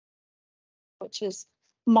which is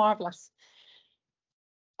marvellous.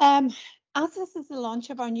 As this is the launch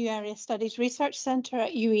of our new Area Studies Research Centre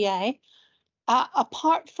at UEA,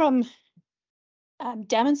 apart from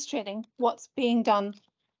demonstrating what's being done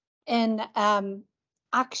in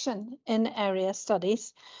action in area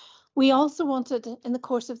studies, we also wanted in the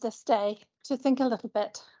course of this day to think a little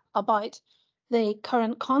bit about the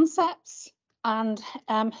current concepts and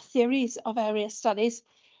theories of area studies.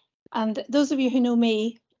 And those of you who know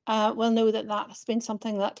me will know that that has been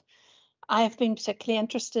something that I have been particularly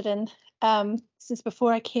interested in since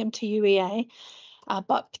before I came to UEA,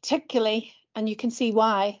 but particularly, and you can see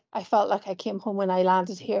why I felt like I came home when I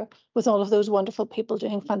landed here with all of those wonderful people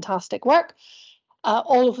doing fantastic work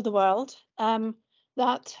all over the world,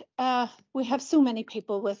 that we have so many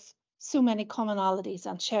people with so many commonalities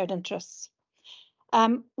and shared interests.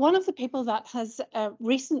 One of the people that has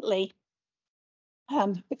recently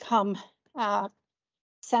become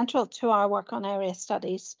central to our work on area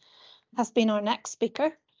studies has been our next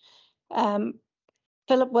speaker,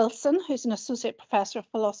 Philip Wilson, who's an Associate Professor of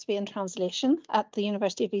Philosophy and Translation at the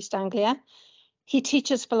University of East Anglia. He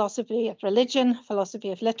teaches philosophy of religion,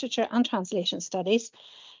 philosophy of literature and translation studies.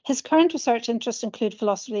 His current research interests include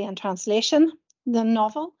philosophy and translation, the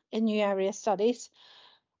novel in new area studies,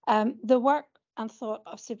 the work and thought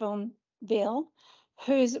of Simone Weil,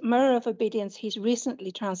 whose Mirror of Obedience he's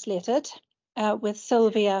recently translated with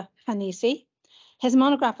Sylvia Hanisi. His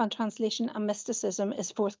monograph on translation and mysticism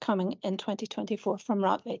is forthcoming in 2024 from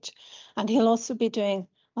Routledge, and he'll also be doing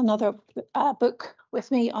another book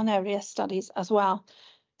with me on area studies as well.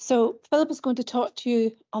 So Philip is going to talk to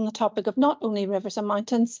you on the topic of not only rivers and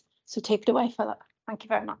mountains. So take it away, Philip. Thank you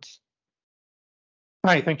very much.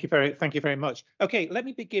 Hi, thank you very much. Okay, let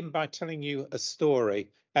me begin by telling you a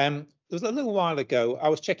story. It was a little while ago, I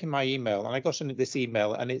was checking my email and I got into this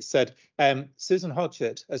email and it said, Susan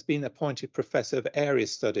Hodgett has been appointed Professor of Area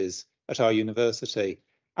Studies at our university.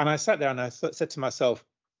 And I sat there and I said to myself,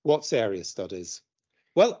 what's area studies?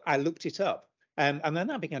 Well, I looked it up. And then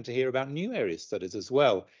I began to hear about new area studies as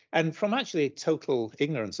well. And from actually total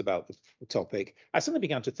ignorance about the topic, I suddenly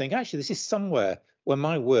began to think, actually, this is somewhere where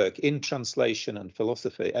my work in translation and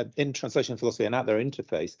philosophy and at their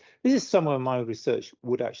interface, this is somewhere my research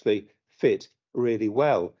would actually fit really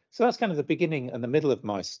well. So that's kind of the beginning and the middle of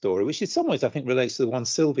my story, which in some ways I think relates to the one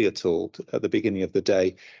Sylvia told at the beginning of the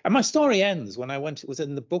day. And my story ends when it was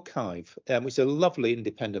in the Book Hive, which is a lovely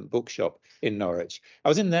independent bookshop in Norwich. I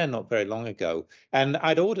was in there not very long ago and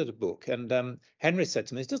I'd ordered a book and Henry said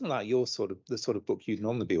to me, this doesn't like the sort of book you'd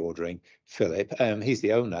normally be ordering, Philip. He's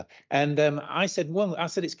the owner. And I said,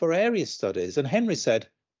 it's for area studies. And Henry said,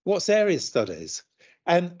 what's area studies?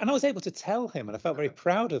 And I was able to tell him, and I felt very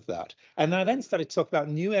proud of that. And I then started to talk about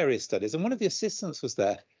new area studies, and one of the assistants was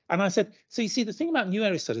there. And I said, so you see, the thing about new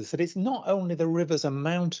area studies is that it's not only the rivers and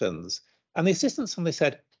mountains. And the assistants suddenly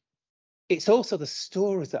said, it's also the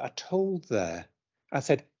stories that are told there. I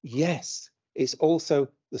said, yes, it's also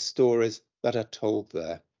the stories that are told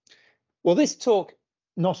there. Well, this talk,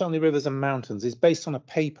 Not Only Rivers and Mountains, is based on a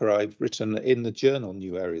paper I've written in the journal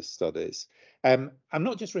New Area Studies. I'm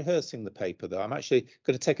not just rehearsing the paper, though. I'm actually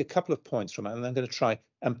going to take a couple of points from it and I'm going to try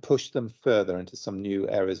and push them further into some new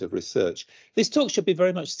areas of research. This talk should be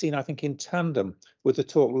very much seen, I think, in tandem with the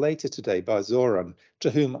talk later today by Zoran,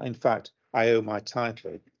 to whom, in fact, I owe my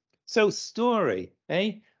title. So story,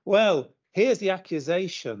 eh? Well, here's the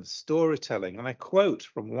accusation, storytelling, and I quote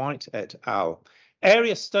from White et al.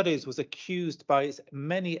 Area studies was accused by its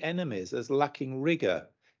many enemies as lacking rigour.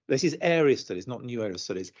 This is area studies, not new area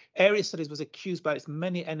studies. Area studies was accused by its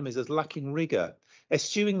many enemies as lacking rigour,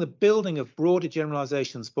 eschewing the building of broader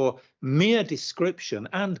generalisations for mere description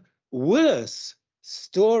and, worse,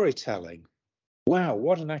 storytelling. Wow,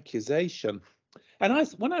 what an accusation. And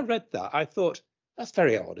when I read that, I thought, that's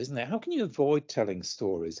very odd, isn't it? How can you avoid telling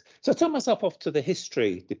stories? So I took myself off to the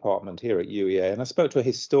history department here at UEA and I spoke to a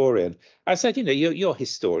historian. I said, you know, you're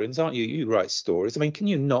historians, aren't you? You write stories. I mean, can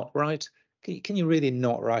you not write? Can you really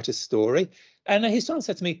not write a story? And a historian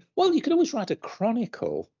said to me, well, you could always write a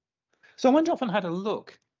chronicle. So I went off and had a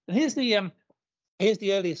look. And here's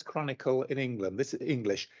the earliest chronicle in England. This is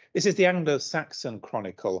English. This is the Anglo-Saxon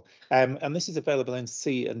chronicle, and this is available in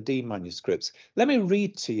C and D manuscripts. Let me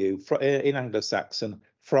read to you in Anglo-Saxon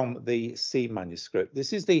from the C manuscript.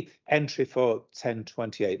 This is the entry for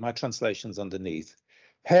 1028. My translation's underneath.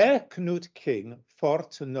 Herr Knut King for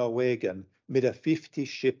to Norwegen med 50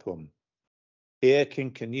 shipum. Here King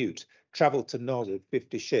Canute travelled to Norway with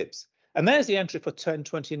 50 ships. And there's the entry for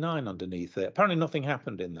 1029 underneath it. Apparently nothing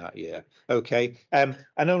happened in that year. Okay, and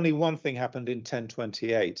only one thing happened in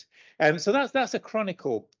 1028. So that's a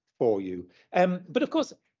chronicle for you. But of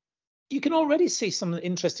course, you can already see some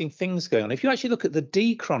interesting things going on. If you actually look at the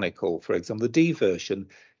D Chronicle, for example, the D version,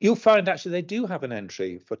 you'll find actually they do have an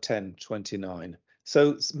entry for 1029.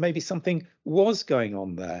 So maybe something was going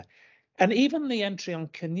on there. And even the entry on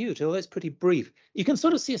Canute, although it's pretty brief, you can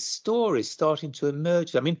sort of see a story starting to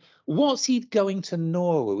emerge. I mean, what's he going to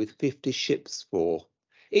Norway with 50 ships for?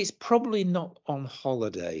 It's probably not on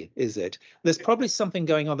holiday, is it? There's probably something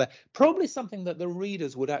going on there, probably something that the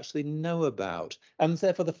readers would actually know about. And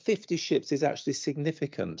therefore, the 50 ships is actually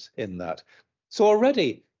significant in that. So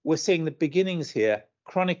already we're seeing the beginnings here,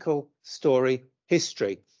 chronicle, story,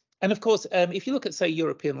 history. And of course, if you look at, say,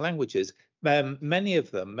 European languages, many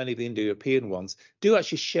of the Indo-European ones, do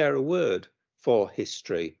actually share a word for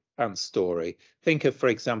history and story. Think of, for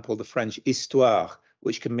example, the French histoire,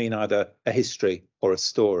 which can mean either a history or a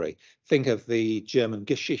story. Think of the German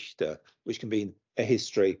Geschichte, which can mean a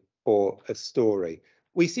history or a story.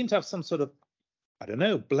 We seem to have some sort of, I don't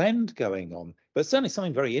know, blend going on, but certainly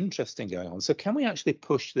something very interesting going on. So can we actually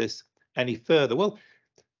push this any further? Well,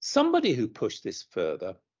 somebody who pushed this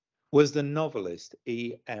further was the novelist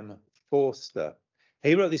E.M. Forster.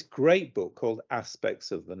 He wrote this great book called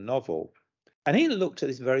Aspects of the Novel. And he looked at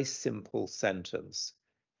this very simple sentence.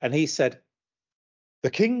 And he said, the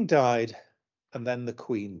king died and then the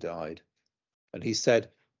queen died. And he said,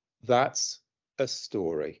 that's a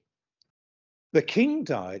story. The king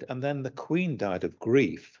died and then the queen died of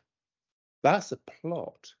grief. That's a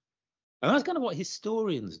plot. And that's kind of what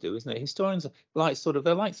historians do, isn't it? Historians like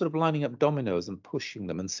they're like lining up dominoes and pushing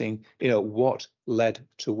them and seeing, what led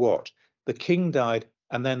to what. The king died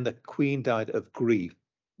and then the queen died of grief.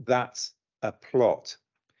 That's a plot.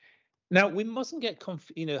 Now, we mustn't get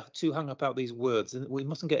too hung up about these words, and we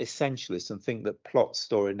mustn't get essentialist and think that plot,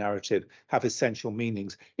 story, narrative have essential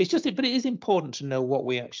meanings. But it is important to know what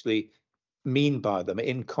we actually mean by them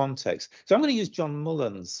in context. So I'm going to use John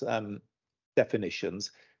Mullen's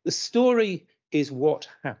definitions. The story is what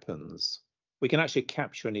happens. We can actually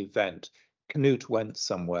capture an event. Canute went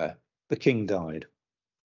somewhere. The king died.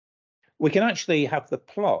 We can actually have the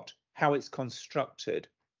plot, how it's constructed.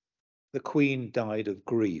 The queen died of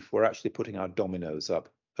grief. We're actually putting our dominoes up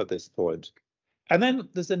at this point. And then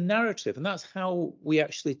there's a narrative, and that's how we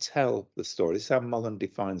actually tell the story. This is how Mullen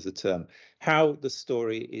defines the term, how the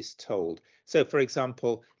story is told. So, for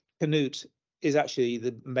example, Canute is actually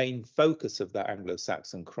the main focus of that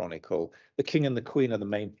Anglo-Saxon chronicle. The king and the queen are the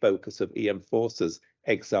main focus of E.M. Forster's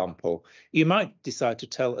example. You might decide to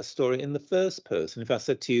tell a story in the first person. If I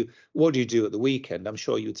said to you, what do you do at the weekend? I'm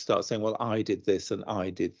sure you'd start saying, well, I did this and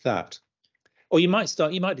I did that. Or you might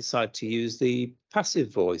decide to use the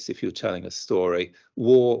passive voice if you're telling a story.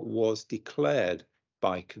 War was declared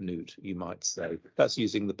by Canute, you might say. That's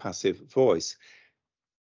using the passive voice.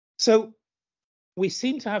 So we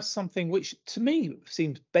seem to have something which to me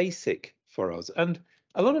seems basic for us, and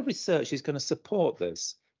a lot of research is going to support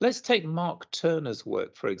this. Let's take Mark Turner's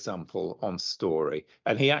work, for example, on story,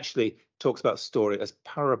 and he actually talks about story as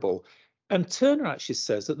parable. And Turner actually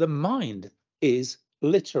says that the mind is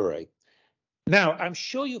literary. Now, I'm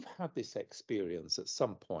sure you've had this experience at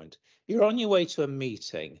some point. You're on your way to a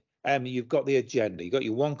meeting, and you've got the agenda. You've got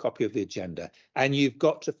your one copy of the agenda, and you've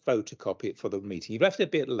got to photocopy it for the meeting. You've left it a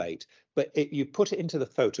bit late, but you put it into the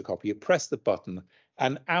photocopy, you press the button,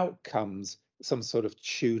 and out comes some sort of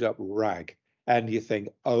chewed up rag. And you think,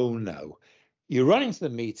 oh no. You run into the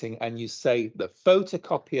meeting and you say, the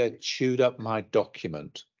photocopier chewed up my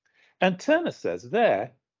document. And Turner says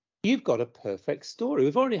there, you've got a perfect story.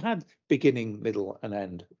 We've already had beginning, middle, and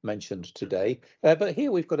end mentioned today, but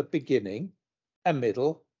here we've got a beginning, a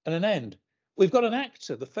middle, and an end. We've got an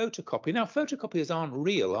actor, the photocopy. Now, photocopiers aren't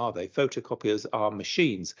real, are they? Photocopiers are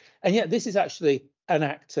machines. And yet this is actually an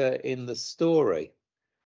actor in the story.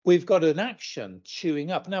 We've got an action,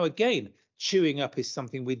 chewing up. Now, again, chewing up is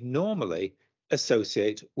something we'd normally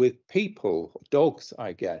associate with people, dogs,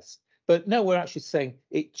 I guess. But no, we're actually saying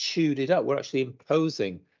it chewed it up. We're actually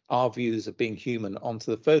imposing our views of being human onto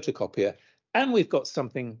the photocopier. And we've got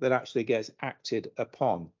something that actually gets acted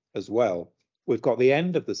upon as well. We've got the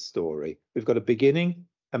end of the story. We've got a beginning,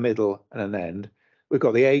 a middle, and an end. We've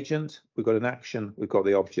got the agent, we've got an action, we've got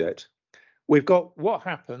the object. We've got what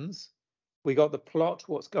happens, we got the plot,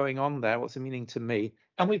 what's going on there, what's the meaning to me,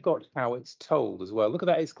 and we've got how it's told as well. Look at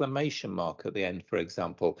that exclamation mark at the end, for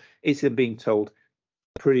example. It's being told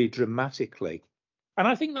pretty dramatically. And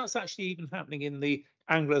I think that's actually even happening in the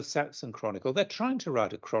Anglo-Saxon chronicle. They're trying to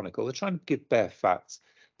write a chronicle, they're trying to give bare facts.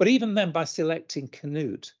 But even then, by selecting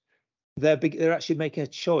Canute, they're actually making a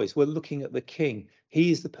choice. We're looking at the king.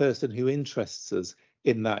 He's the person who interests us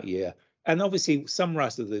in that year. And obviously, some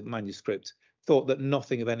writers of the manuscript thought that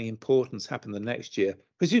nothing of any importance happened the next year,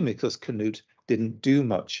 presumably because Canute didn't do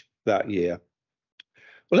much that year.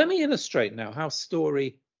 Well, let me illustrate now how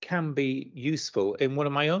story can be useful in one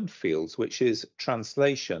of my own fields, which is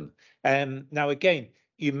translation. Now, again,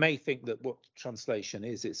 you may think that what translation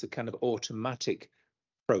is, it's a kind of automatic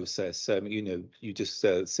process. You just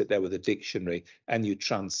sit there with a dictionary and you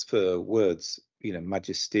transfer words,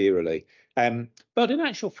 magisterially. But in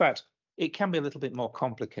actual fact, it can be a little bit more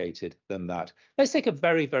complicated than that. Let's take a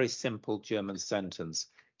very, very simple German sentence.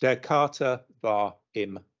 Der Kater war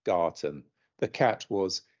im Garten. The cat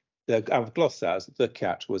was, I've glossed that as the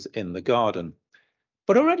cat was in the garden.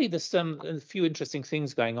 But already there's a few interesting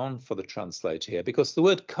things going on for the translator here, because the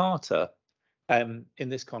word Kater in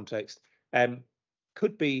this context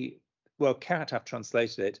could be, well, cat, I've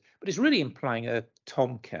translated it, but it's really implying a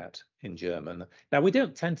tomcat in German. Now, we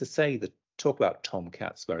don't tend to talk about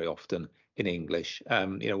tomcats very often in English.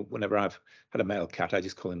 Whenever I've had a male cat, I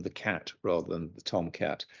just call him the cat rather than the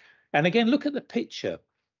tomcat. And again, look at the picture.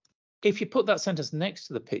 If you put that sentence next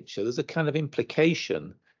to the picture, there's a kind of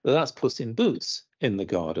implication that that's Puss in Boots in the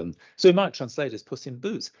garden. So we might translate as Puss in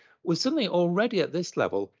Boots. We're suddenly already at this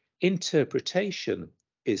level, interpretation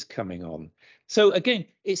is coming on. So again,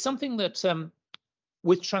 it's something that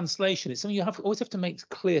with translation, it's something you always have to make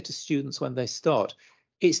clear to students when they start.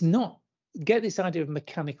 It's not, get this idea of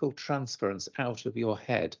mechanical transference out of your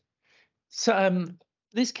head. So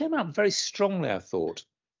this came out very strongly, I thought,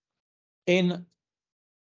 in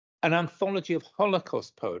an anthology of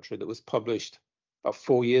Holocaust poetry that was published about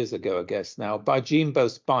 4 years ago, I guess now, by Jean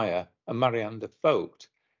Boast-Beyer and Marianne de Vogt.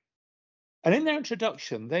 And in their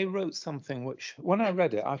introduction, they wrote something which, when I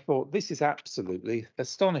read it, I thought, this is absolutely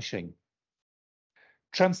astonishing.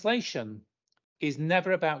 Translation is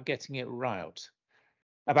never about getting it right,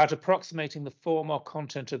 about approximating the form or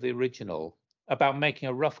content of the original, about making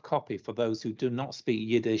a rough copy for those who do not speak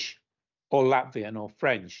Yiddish or Latvian or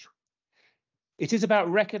French. It is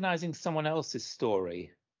about recognizing someone else's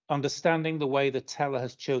story, understanding the way the teller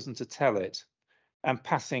has chosen to tell it, and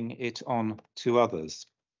passing it on to others.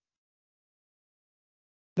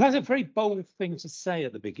 That's a very bold thing to say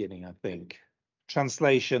at the beginning, I think.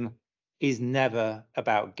 Translation is never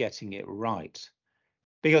about getting it right,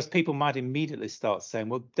 because people might immediately start saying,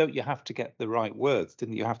 well, don't you have to get the right words?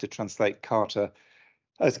 Didn't you have to translate Carter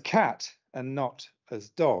as cat and not as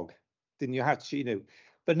dog? Didn't you have to,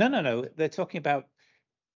 But no, they're talking about,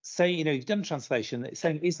 say, you've done translation, it's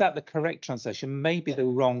saying, is that the correct translation? Maybe the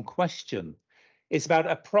wrong question. It's about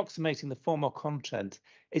approximating the form or content.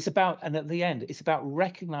 It's about, and at the end, it's about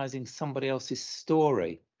recognizing somebody else's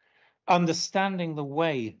story, understanding the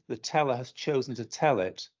way the teller has chosen to tell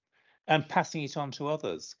it, and passing it on to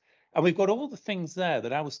others. And we've got all the things there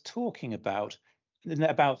that I was talking about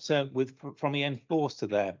from Ian Forster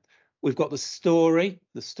there. We've got the story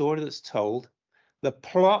that's told, the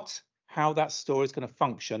plot, how that story is going to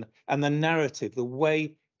function, and the narrative, the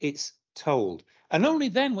way it's told. And only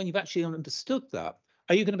then, when you've actually understood that,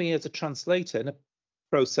 are you going to be as a translator in a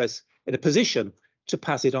process, in a position to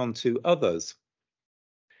pass it on to others.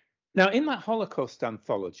 Now, in that Holocaust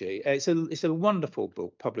anthology, it's a wonderful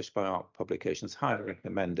book published by Art Publications. Highly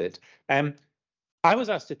recommend it. I was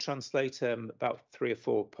asked to translate about 3 or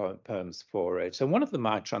 4 poems for it, and one of them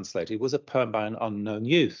I translated was a poem by an unknown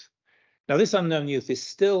youth. Now, this unknown youth is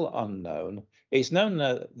still unknown. It's known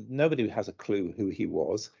that nobody has a clue who he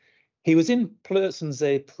was. He was in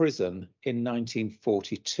Plötzensee prison in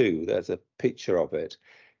 1942. There's a picture of it.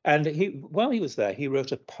 And while he was there, he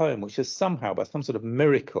wrote a poem which has somehow, by some sort of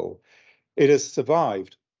miracle, it has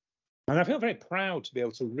survived. And I feel very proud to be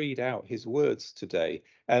able to read out his words today.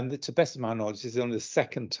 And to the best of my knowledge, this is only the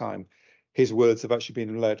second time his words have actually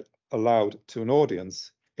been allowed to an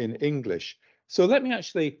audience in English. So let me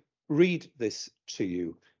actually read this to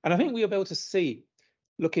you. And I think we'll be able to see,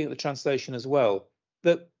 looking at the translation as well,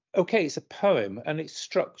 that, okay, it's a poem and it's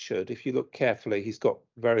structured. If you look carefully, he's got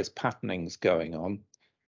various patternings going on.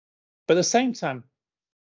 But at the same time,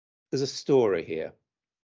 there's a story here.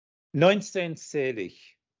 19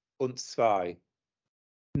 und 2.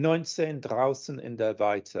 19 draußen in der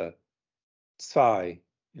Weite. 2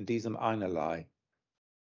 in diesem Einerlei.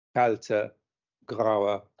 Kalte,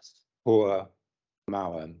 graue, hohe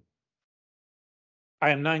Mauern. I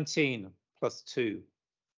am 19 plus 2.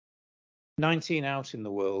 19 out in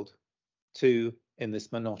the world, 2 in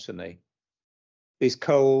this monotony. These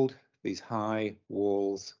cold, these high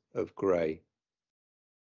walls of grey.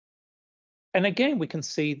 And again, we can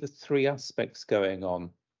see the 3 aspects going on.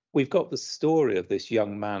 We've got the story of this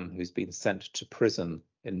young man who's been sent to prison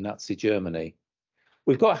in Nazi Germany.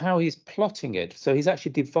 We've got how he's plotting it. So he's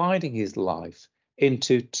actually dividing his life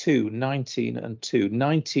into 2, 19 and 2.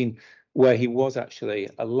 19 where he was actually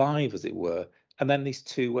alive, as it were, and then these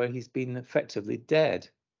 2 where he's been effectively dead.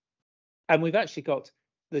 And we've actually got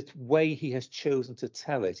the way he has chosen to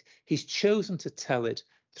tell it. He's chosen to tell it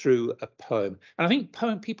through a poem. And I think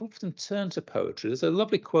people often turn to poetry. There's a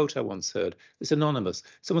lovely quote I once heard. It's anonymous.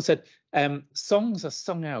 Someone said, songs are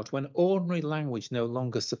sung out when ordinary language no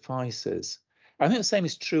longer suffices. I think the same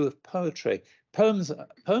is true of poetry. Poems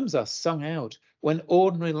are sung out when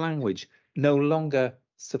ordinary language no longer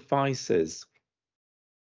suffices.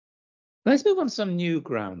 Let's move on to some new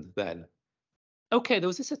ground then. Okay, there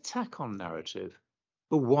was this attack on narrative,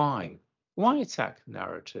 but why? Why attack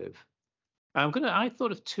narrative? I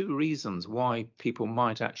thought of 2 reasons why people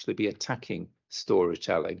might actually be attacking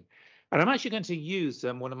storytelling. And I'm actually going to use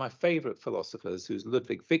one of my favorite philosophers, who's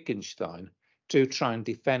Ludwig Wittgenstein, to try and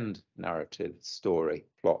defend narrative, story,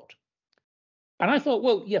 plot. And I thought,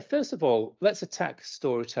 well, yeah, first of all, let's attack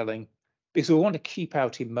storytelling because we want to keep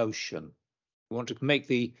out emotion. We want to make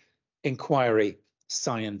the inquiry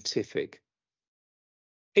scientific.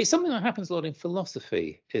 It's something that happens a lot in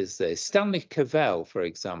philosophy, is this. Stanley Cavell, for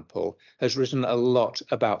example, has written a lot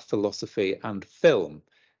about philosophy and film.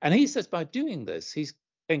 And he says by doing this, he's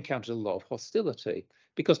encountered a lot of hostility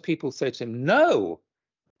because people say to him, no,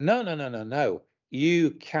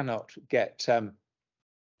 you cannot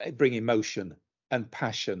bring emotion and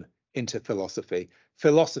passion into philosophy.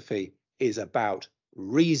 Philosophy is about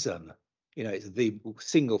reason. You know, it's the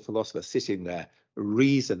single philosopher sitting there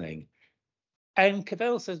reasoning. And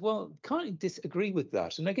Cavell says, well, can't you disagree with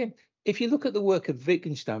that? And again, if you look at the work of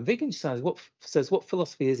Wittgenstein, says what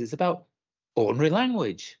philosophy is, it's about ordinary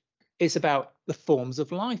language. It's about the forms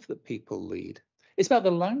of life that people lead. It's about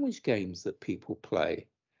the language games that people play.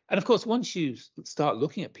 And of course, once you start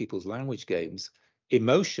looking at people's language games,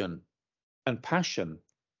 emotion and passion,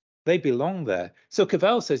 they belong there. So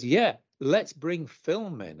Cavell says, yeah, let's bring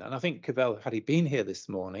film in. And I think Cavell, had he been here this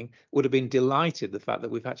morning, would have been delighted the fact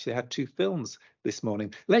that we've actually had 2 films this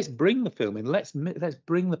morning. Let's bring the film in. Let's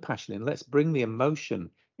bring the passion in. Let's bring the emotion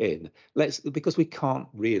in. Because we can't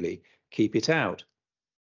really keep it out.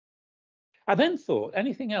 I then thought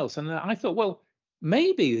anything else, and I thought, well,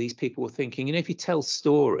 maybe these people were thinking, if you tell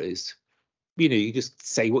stories, you just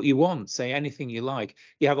say what you want, say anything you like.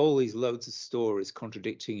 You have all these loads of stories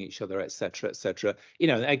contradicting each other, etc., etc.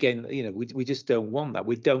 Again, we just don't want that.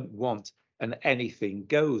 We don't want an anything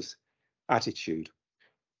goes attitude.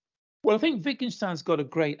 Well, I think Wittgenstein's got a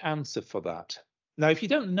great answer for that. Now, if you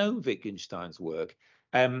don't know Wittgenstein's work,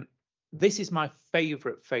 this is my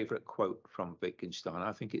favorite quote from Wittgenstein.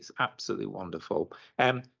 I think it's absolutely wonderful.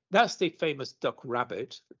 That's the famous duck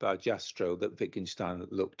rabbit by Jastrow that Wittgenstein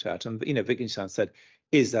looked at. And, Wittgenstein said,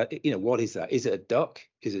 is that, what is that? Is it a duck?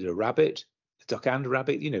 Is it a rabbit? A duck and a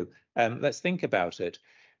rabbit? Let's think about it.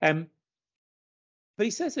 But he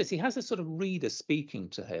says this, he has a sort of reader speaking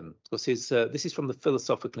to him, because this is from the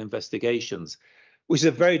Philosophical Investigations, which is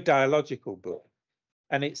a very dialogical book.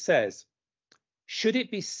 And it says, should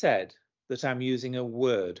it be said that I'm using a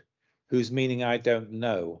word whose meaning I don't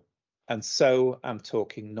know, and so I'm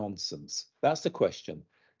talking nonsense? That's the question.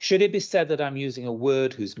 Should it be said that I'm using a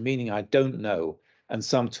word whose meaning I don't know, and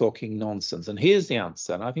so I'm talking nonsense? And here's the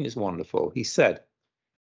answer, and I think it's wonderful. He said,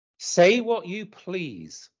 say what you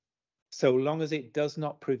please, so long as it does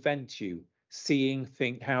not prevent you seeing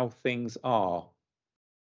how things are.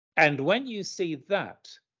 And when you see that,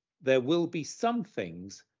 there will be some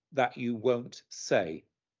things that you won't say.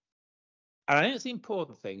 And I think it's the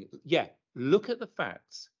important thing. Yeah, look at the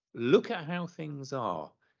facts, look at how things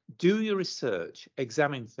are, do your research,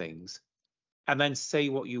 examine things, and then say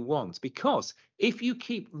what you want. Because if you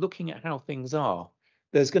keep looking at how things are,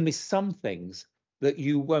 there's going to be some things that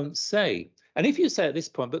you won't say. And if you say at this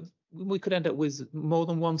point, but we could end up with more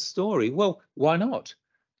than one story, well, why not?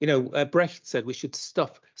 Brecht said we should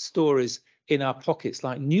stuff stories in our pockets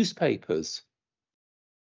like newspapers.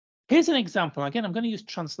 Here's an example. Again, I'm going to use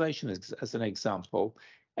translation as an example.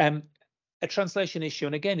 A translation issue,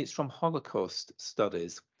 and again, it's from Holocaust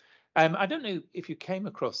studies. I don't know if you came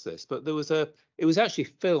across this, but it was actually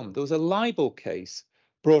filmed. There was a libel case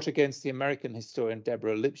brought against the American historian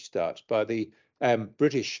Deborah Lipstadt by the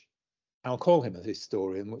British, I'll call him a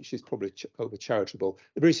historian, which is probably over charitable,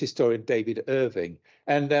 the British historian David Irving.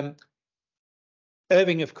 And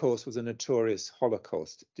Irving, of course, was a notorious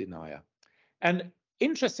Holocaust denier. And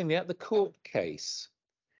interestingly, at the court case,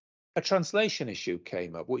 a translation issue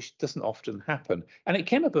came up, which doesn't often happen. And it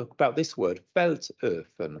came up about this word,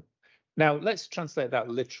 Feldöfen. Now, let's translate that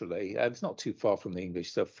literally. It's not too far from the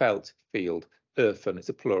English. So felt, field, Öfen, it's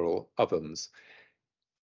a plural, ovens.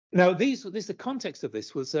 Now, the context of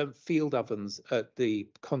this was field ovens at the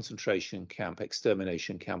concentration camp,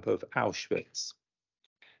 extermination camp of Auschwitz.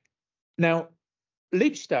 Now,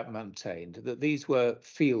 Liebstadt maintained that these were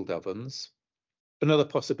field ovens. Another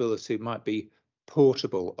possibility might be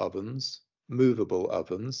portable ovens, movable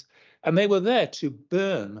ovens, and they were there to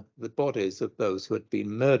burn the bodies of those who had been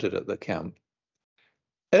murdered at the camp.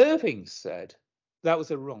 Irving said that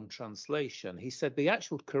was a wrong translation. He said the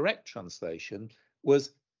actual correct translation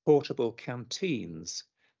was portable canteens.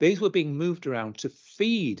 These were being moved around to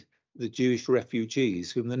feed the Jewish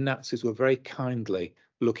refugees whom the Nazis were very kindly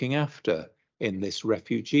looking after in this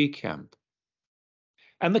refugee camp.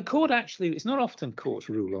 And the court actually, it's not often courts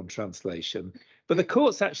rule on translation, but the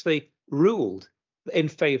courts actually ruled in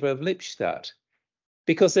favor of Liebstadt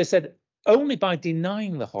because they said only by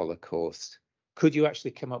denying the Holocaust could you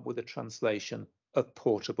actually come up with a translation of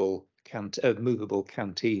portable, movable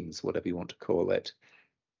canteens, whatever you want to call it.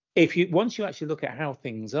 Once you actually look at how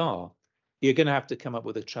things are, you're going to have to come up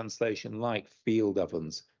with a translation like field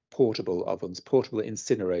ovens, portable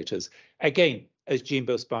incinerators. Again, as Jean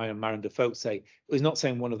Beauspire and Marion Defoe say, we're not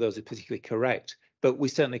saying one of those is particularly correct, but we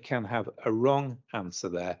certainly can have a wrong answer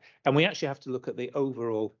there. And we actually have to look at the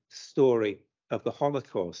overall story of the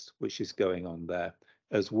Holocaust, which is going on there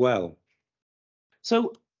as well.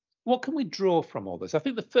 So what can we draw from all this? I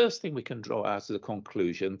think the first thing we can draw out as a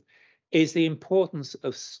conclusion is the importance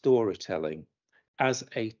of storytelling as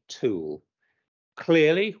a tool.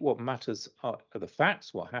 Clearly, what matters are the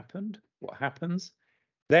facts, what happened, what happens.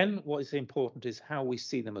 Then what is important is how we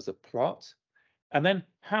see them as a plot, and then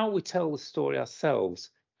how we tell the story ourselves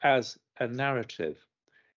as a narrative.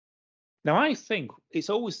 Now, I think it's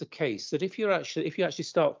always the case that if you actually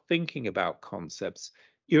start thinking about concepts,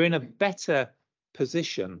 you're in a better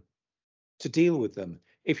position to deal with them.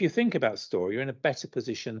 If you think about story, you're in a better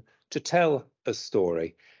position to tell a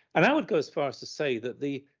story. And I would go as far as to say that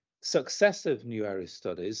the success of New Area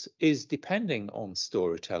Studies is depending on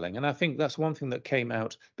storytelling. And I think that's one thing that came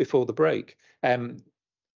out before the break.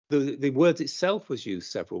 The word itself was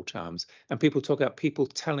used several times, and people talk about people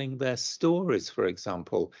telling their stories, for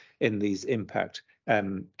example, in these impact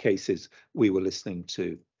cases we were listening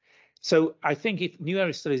to. So I think if New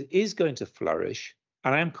Area Studies is going to flourish,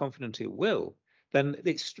 and I am confident it will, then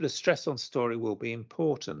the stress on story will be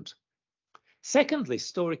important. Secondly,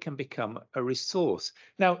 story can become a resource.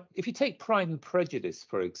 Now, if you take Pride and Prejudice,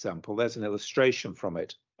 for example, there's an illustration from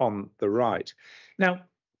it on the right. Now,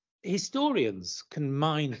 historians can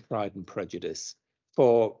mine Pride and Prejudice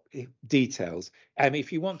for details.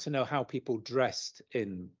 If you want to know how people dressed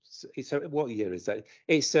in, so what year is that?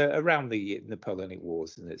 It's around the Napoleonic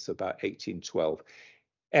Wars, and it's about 1812.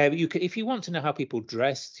 If you want to know how people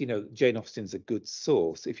dressed, Jane Austen's a good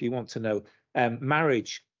source. If you want to know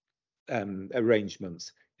marriage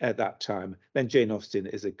arrangements at that time, then Jane Austen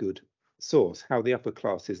is a good source. How the upper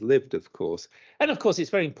classes lived, of course. And of course, it's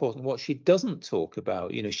very important what she doesn't talk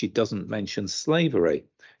about. She doesn't mention slavery.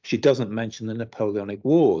 She doesn't mention the Napoleonic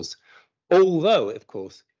Wars. Although, of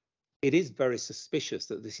course, it is very suspicious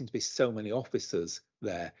that there seem to be so many officers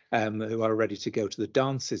there who are ready to go to the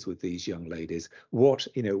dances with these young ladies. What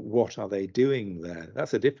are they doing there?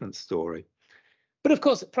 That's a different story. But of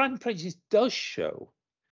course, Pride and Prejudice does show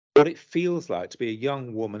what it feels like to be a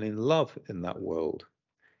young woman in love in that world.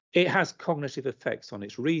 It has cognitive effects on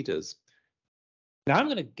its readers. Now, I'm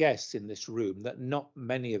going to guess in this room that not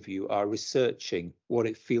many of you are researching what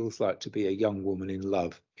it feels like to be a young woman in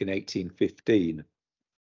love in 1815.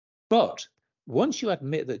 But once you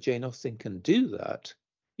admit that Jane Austen can do that,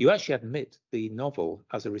 you actually admit the novel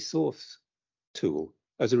as a resource tool,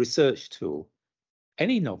 as a research tool.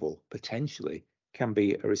 Any novel, potentially, can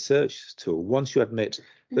be a research tool once you admit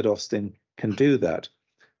that Austen can do that.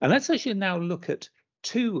 And let's actually now look at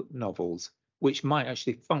two novels which might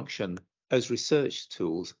actually function as research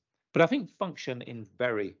tools, but I think function in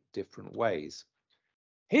very different ways.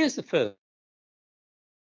 Here's the first.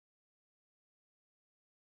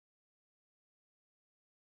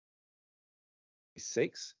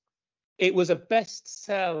 It was a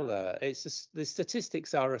bestseller. The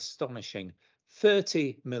statistics are astonishing.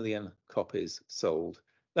 30 million copies sold.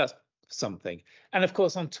 That's something. And of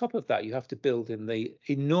course, on top of that, you have to build in the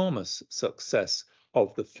enormous success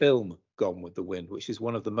of the film Gone with the Wind, which is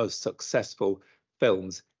one of the most successful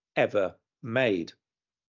films ever made.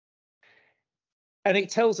 And it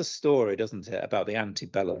tells a story, doesn't it, about the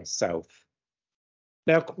antebellum South.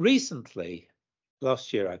 Now, recently,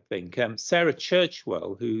 last year, I think, Sarah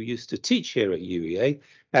Churchwell, who used to teach here at UEA,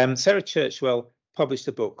 Sarah Churchwell published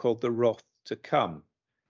a book called The Wrath to Come.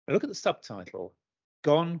 Now look at the subtitle,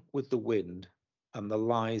 Gone with the Wind and the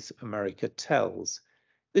Lies America Tells.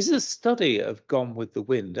 This is a study of Gone with the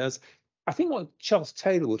Wind as, I think, what Charles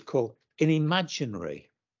Taylor would call an imaginary.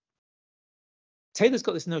 Taylor's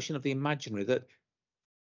got this notion of the imaginary, that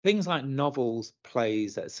things like novels,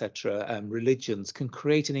 plays, etc., religions can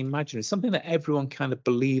create an imaginary, something that everyone kind of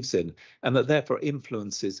believes in, and that therefore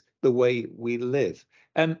influences the way we live.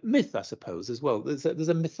 Myth, I suppose, as well. There's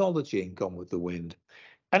a mythology in Gone with the Wind.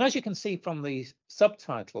 And as you can see from the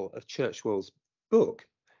subtitle of Churchwell's book,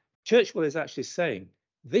 Churchwell is actually saying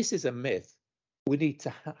this is a myth we need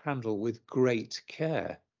to handle with great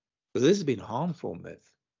care. But this has been a harmful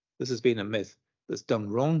myth. This has been a myth that's done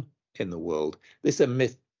wrong in the world. This is a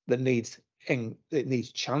myth that needs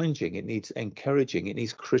challenging, it needs encouraging, it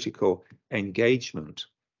needs critical engagement.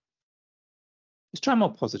 Let's try a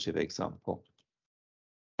more positive example.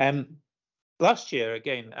 Last year,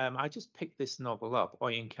 again, I just picked this novel up,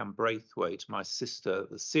 Oinkam Braithwaite, My Sister,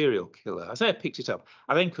 the Serial Killer. I say I picked it up,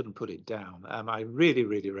 I then couldn't put it down. I really,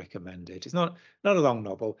 really recommend it. It's not a long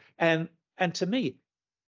novel, and to me,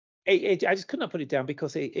 I just could not put it down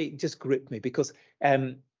because it just gripped me, because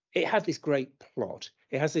it had this great plot.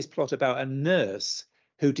 It has this plot about a nurse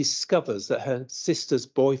who discovers that her sister's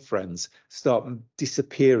boyfriends start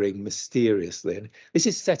disappearing mysteriously, and this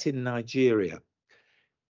is set in Nigeria.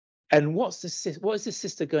 And what is the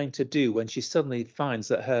sister going to do when she suddenly finds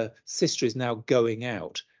that her sister is now going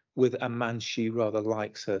out with a man she rather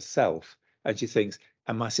likes herself? And she thinks,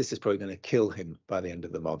 and my sister's probably going to kill him by the end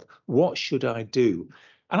of the month. What should I do?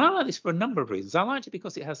 And I like this for a number of reasons. I liked it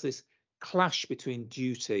because it has this clash between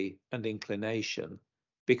duty and inclination,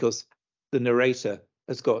 because the narrator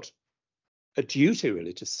has got a duty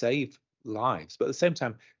really to save lives, but at the same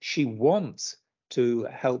time, she wants to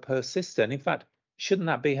help her sister. And in fact, shouldn't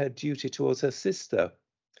that be her duty towards her sister?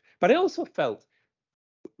 But I also felt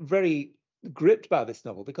very gripped by this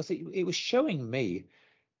novel because it was showing me,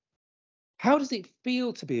 how does it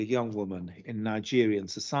feel to be a young woman in Nigerian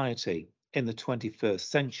society in the 21st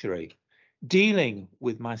century, dealing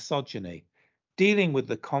with misogyny, dealing with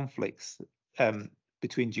the conflicts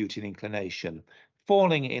between duty and inclination,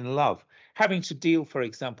 falling in love, having to deal, for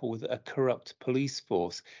example, with a corrupt police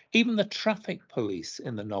force. Even the traffic police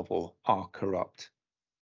in the novel are corrupt.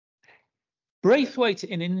 Braithwaite,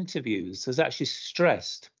 in interviews, has actually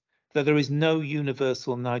stressed that there is no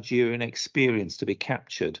universal Nigerian experience to be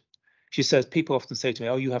captured. She says, people often say to me,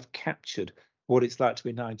 oh, you have captured what it's like to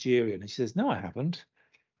be Nigerian. And she says, no, I haven't.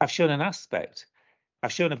 I've shown an aspect.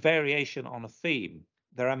 I've shown a variation on a theme.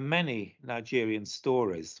 There are many Nigerian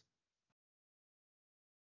stories.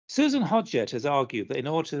 Susan Hodgett has argued that in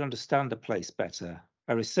order to understand a place better,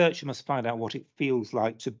 a researcher must find out what it feels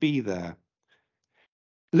like to be there.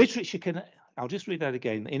 Literature can, I'll just read that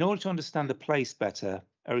again. In order to understand a place better,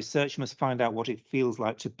 a researcher must find out what it feels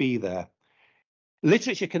like to be there.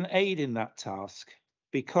 Literature can aid in that task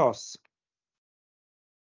because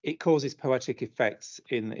it causes poetic effects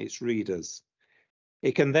in its readers.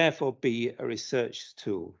 It can therefore be a research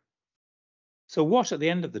tool. So what, at the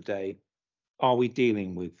end of the day, are we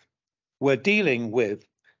dealing with? We're dealing with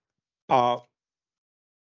our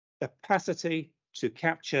capacity to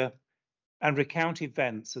capture and recount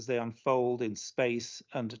events as they unfold in space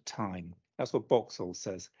and time. That's what Boxall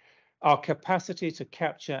says. Our capacity to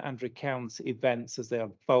capture and recount events as they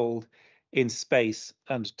unfold in space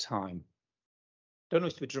and time. Don't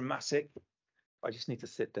wish to be dramatic. I just need to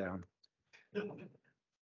sit down.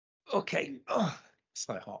 Okay. Oh,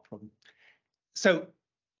 slight heart problem. So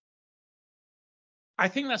I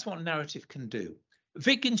think that's what narrative can do.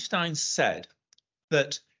 Wittgenstein said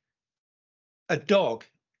that a dog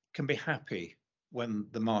can be happy when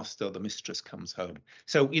the master or the mistress comes home.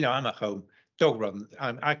 So, I'm at home, dog runs,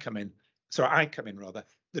 I come in rather.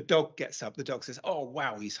 The dog gets up, the dog says, oh,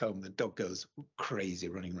 wow, he's home. The dog goes crazy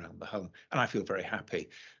running around the home, and I feel very happy.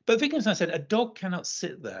 But Wittgenstein said a dog cannot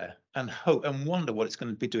sit there and hope and wonder what it's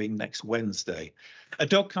going to be doing next Wednesday. A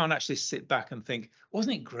dog can't actually sit back and think,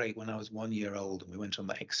 wasn't it great when I was 1 year old and we went on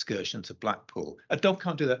that excursion to Blackpool? A dog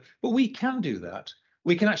can't do that, but we can do that.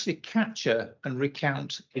 We can actually capture and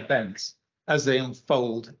recount events as they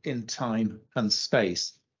unfold in time and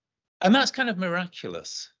space. And that's kind of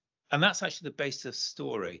miraculous. And that's actually the basis of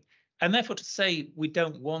story. And therefore, to say we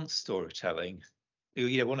don't want storytelling,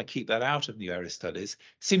 want to keep that out of new era studies,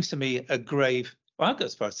 seems to me a grave, well, I'll go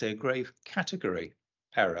as far as to say a grave category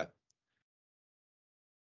error.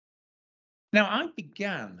 Now, I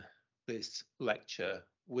began this lecture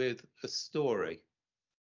with a story.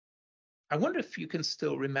 I wonder if you can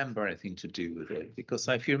still remember anything to do with it, because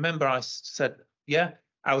if you remember, I said, yeah,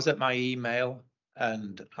 I was at my email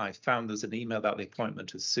and I found there's an email about the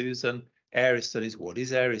appointment of Susan. Area studies, what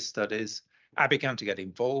is area studies? I began to get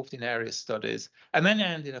involved in area studies, and then I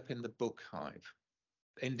ended up in the Book Hive,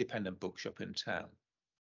 independent bookshop in town.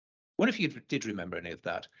 What if you did remember any of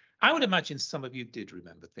that? I would imagine some of you did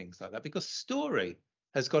remember things like that, because story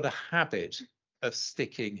has got a habit of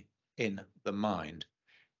sticking in the mind.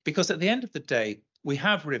 Because at the end of the day, we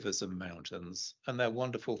have rivers and mountains, and they're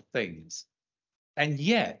wonderful things. And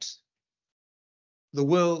yet, the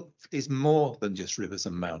world is more than just rivers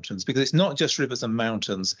and mountains, because it's not just rivers and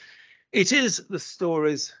mountains. It is the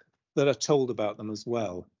stories that are told about them as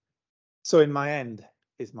well. So in my end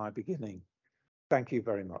is my beginning. Thank you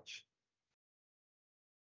very much.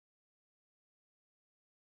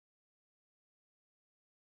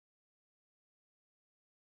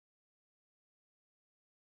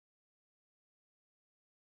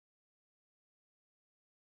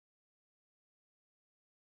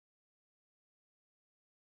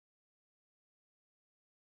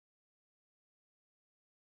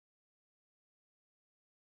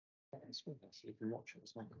 You can watch it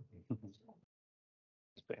as well.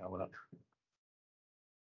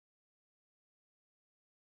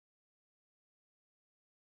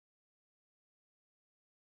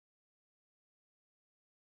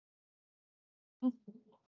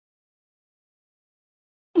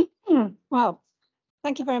 Well,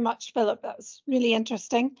 thank you very much, Philip. That was really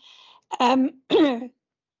interesting. I'm going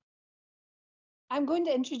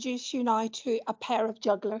to introduce you now to a pair of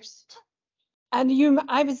jugglers. And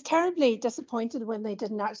I was terribly disappointed when they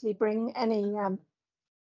didn't actually bring any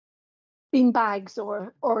bean bags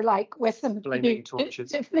or like with them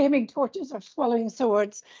flaming torches or swallowing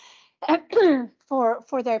swords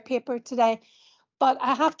for their paper today. But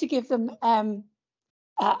I have to give them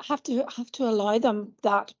have to allow them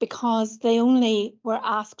that, because they only were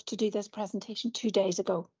asked to do this presentation 2 days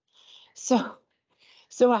ago. So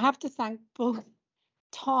I have to thank both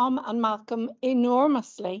Tom and Malcolm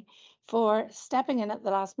enormously for stepping in at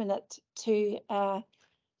the last minute to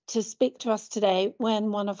speak to us today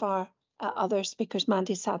when one of our other speakers,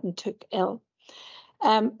 Mandy Sadden, took ill.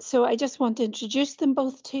 So I just want to introduce them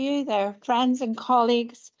both to you. They're friends and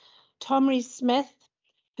colleagues. Tom Rees-Smith,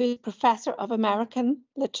 who's Professor of American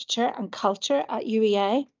Literature and Culture at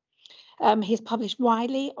UEA. He's published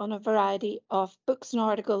widely on a variety of books and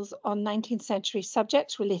articles on 19th century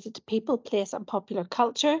subjects related to people, place and popular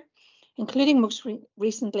culture, including most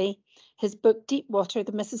recently his book Deep Water,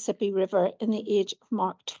 the Mississippi River in the Age of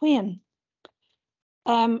Mark Twain.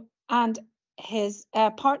 And his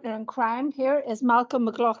partner in crime here is Malcolm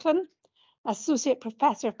McLaughlin, Associate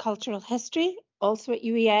Professor of Cultural History, also at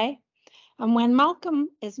UEA. And when Malcolm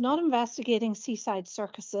is not investigating seaside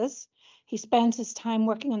circuses, he spends his time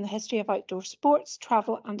working on the history of outdoor sports,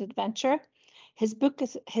 travel and adventure.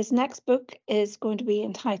 His next book is going to be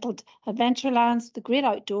entitled Adventurelands, the Great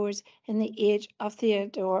Outdoors in the Age of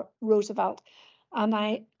Theodore Roosevelt. And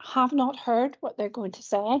I have not heard what they're going to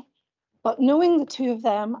say, but knowing the two of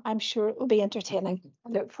them, I'm sure it will be entertaining. I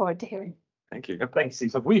look forward to hearing. Thank you. Thanks.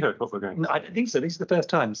 Have we heard what we're going to say? No, I don't think so. This is the first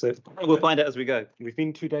time, so we'll find out as we go. We've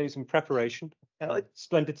been 2 days in preparation.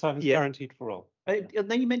 Splendid time is guaranteed for all.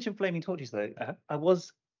 Then you mentioned flaming torches, though. I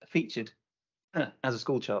was featured as a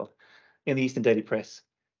school child in the Eastern Daily Press,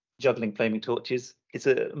 juggling flaming torches. It's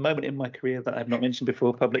a moment in my career that I've not mentioned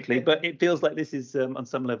before publicly, but it feels like this is on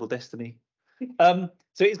some level destiny.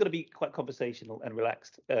 So it's going to be quite conversational and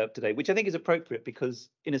relaxed today, which I think is appropriate because,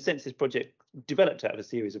 in a sense, this project developed out of a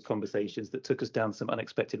series of conversations that took us down some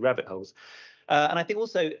unexpected rabbit holes. And I think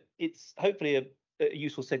also it's hopefully a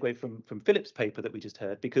useful segue from Philip's paper that we just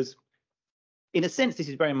heard, because in a sense, this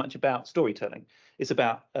is very much about storytelling. It's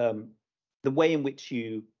about the way in which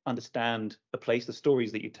you understand a place, the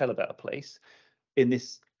stories that you tell about a place, in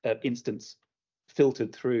this instance,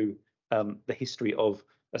 filtered through the history of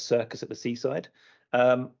a circus at the seaside.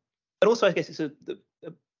 But also, I guess it's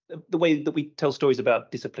the way that we tell stories about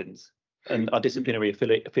disciplines and our disciplinary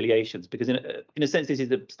affiliations, because in a sense, this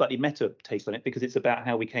is a slightly meta take on it, because it's about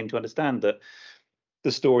how we came to understand that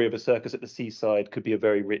the story of a circus at the seaside could be a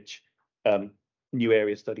very rich new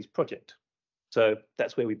area studies project. So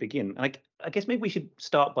that's where we begin. And I guess maybe we should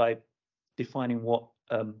start by defining what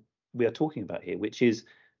we are talking about here, which is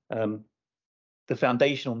the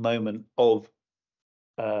foundational moment of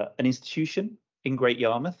an institution in Great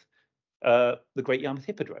Yarmouth, the Great Yarmouth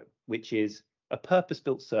Hippodrome, which is a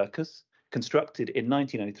purpose-built circus constructed in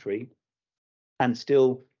 1903 and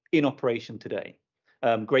still in operation today.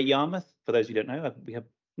 Great Yarmouth, for those who don't know, we have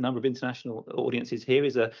a number of international audiences here,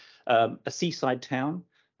 is a seaside town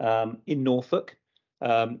in Norfolk,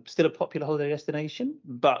 still a popular holiday destination,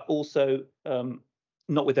 but also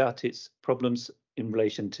not without its problems in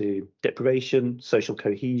relation to deprivation, social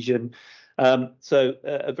cohesion. So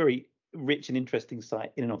a very rich and interesting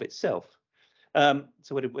site in and of itself. So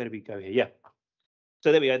where do we go here? Yeah.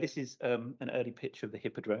 So there we go. This is an early picture of the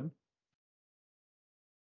Hippodrome.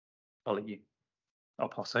 I'll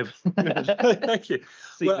pass over. Thank you.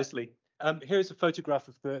 Seamlessly. Here's a photograph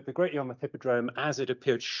of the Great Yarmouth Hippodrome as it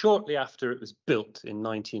appeared shortly after it was built in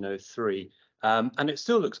 1903. And it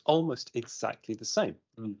still looks almost exactly the same.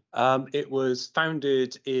 It was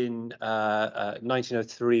founded in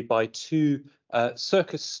 1903 by two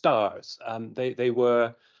circus stars. They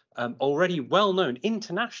were already well-known,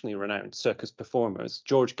 internationally renowned circus performers,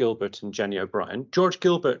 George Gilbert and Jenny O'Brien. George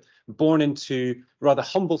Gilbert, born into rather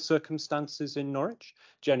humble circumstances in Norwich.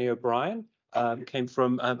 Jenny O'Brien came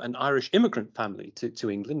from an Irish immigrant family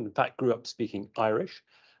to England, in fact, grew up speaking Irish.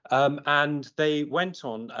 And they went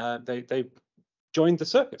on, they joined the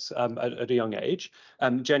circus at a young age.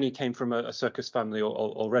 Jenny came from a circus family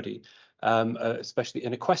already, especially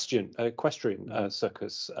an equestrian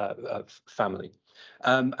circus family.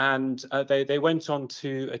 And they went on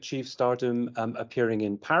to achieve stardom, appearing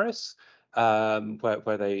in Paris,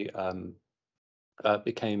 where they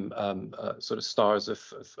became sort of stars of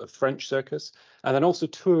French circus, and then also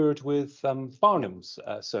toured with Barnum's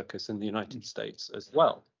circus in the United States as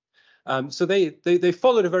well. So they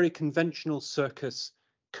followed a very conventional circus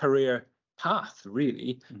career path,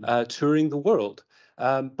 really, touring the world.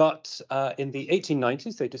 But in the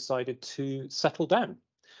 1890s, they decided to settle down.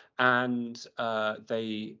 And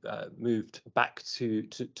they moved back to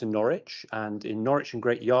Norwich, and in Norwich and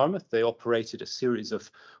Great Yarmouth, they operated a series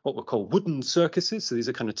of what were called wooden circuses. So these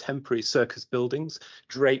are kind of temporary circus buildings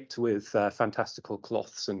draped with fantastical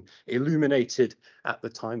cloths and illuminated at the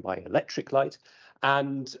time by electric light.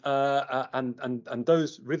 And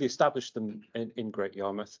those really established them in Great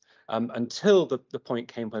Yarmouth until the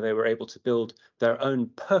point came where they were able to build their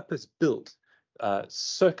own purpose-built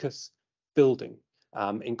circus building.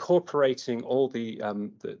 Incorporating all the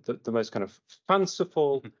most kind of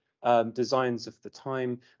fanciful designs of the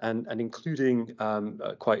time, and including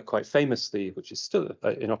quite famously, which is still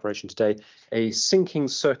in operation today, a sinking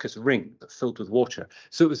circus ring filled with water.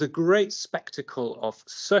 So it was a great spectacle of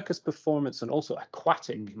circus performance and also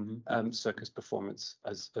aquatic circus performance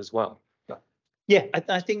as well. Yeah,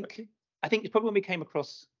 I think it's probably when we came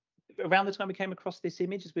across. Around the time we came across this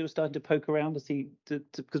image, as we were starting to poke around to see,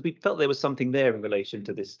 because we felt there was something there in relation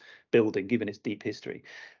to this building, given its deep history.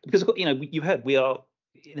 Because, you know, you heard we are,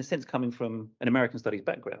 in a sense, coming from an American studies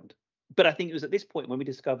background. But I think it was at this point when we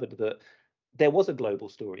discovered that there was a global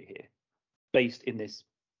story here, based in this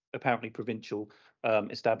apparently provincial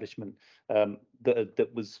establishment that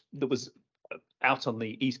was out on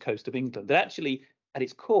the east coast of England. That actually, at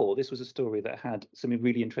its core, this was a story that had some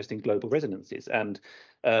really interesting global resonances, and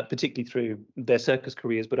particularly through their circus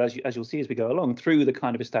careers, but as you'll see as we go along, through the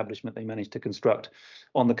kind of establishment they managed to construct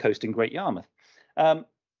on the coast in Great Yarmouth. So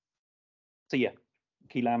yeah,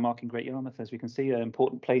 key landmark in Great Yarmouth, as we can see, an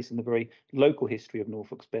important place in the very local history of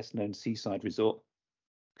Norfolk's best known seaside resort.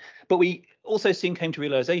 But we also soon came to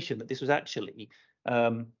realization that this was actually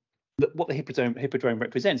what the Hippodrome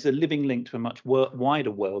represents, is a living link to a much wider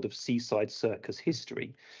world of seaside circus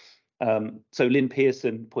history. So Lynn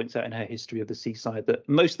Pearson points out in her history of the seaside that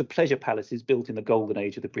most of the pleasure palaces built in the golden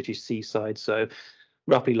age of the British seaside, so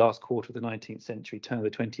roughly last quarter of the 19th century, turn of the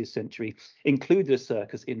 20th century, included a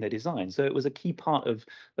circus in their design. So it was a key part of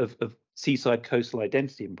seaside coastal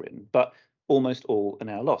identity in Britain, but almost all are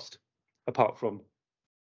now lost, apart from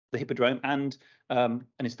the Hippodrome and an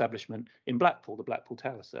establishment in Blackpool, the Blackpool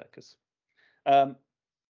Tower Circus. Yeah,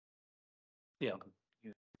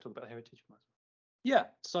 you talk about heritage. Yeah,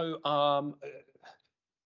 so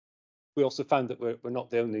we also found that we're not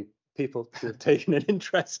the only people who have taken an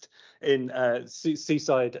interest in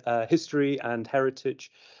seaside history and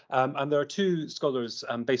heritage. And there are two scholars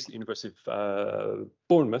based at the University of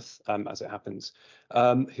Bournemouth, as it happens,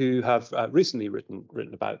 who have recently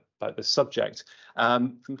written about this subject.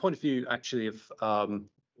 From the point of view, actually, of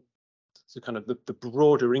so kind of the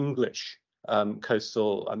broader English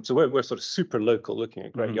coastal. So we're sort of super local, looking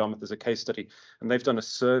at Great Yarmouth as a case study, and they've done a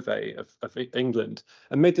survey of England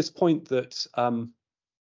and made this point that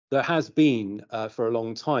there has been for a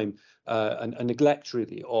long time a neglect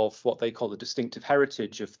really of what they call the distinctive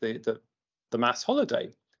heritage of the mass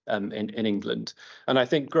holiday in England. And I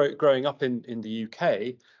think growing up in the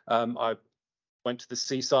UK, I went to the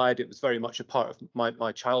seaside. It was very much a part of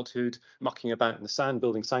my childhood, mucking about in the sand,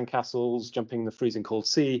 building sandcastles, jumping in the freezing cold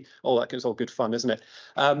sea. All that is all good fun, isn't it?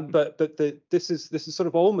 But this is sort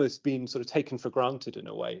of almost been sort of taken for granted in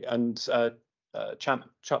a way. And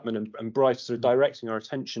Chapman and Bright sort of directing our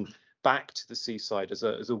attention back to the seaside as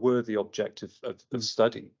a worthy object of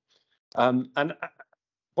study. And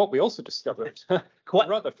what we also discovered, Quite-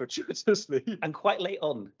 rather fortuitously, And quite late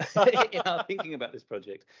on in our thinking about this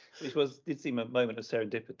project, which did seem a moment of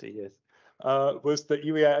serendipity, yes. was that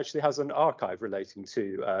UEA actually has an archive relating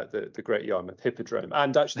to the Great Yarmouth Hippodrome,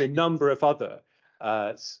 and actually a number of other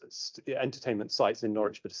entertainment sites in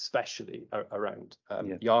Norwich, but especially around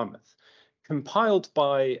Yarmouth, compiled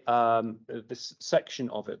by this section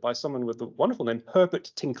of it by someone with the wonderful name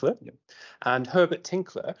Herbert Tinkler. And Herbert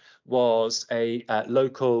Tinkler was a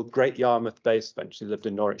local Great Yarmouth-based, eventually lived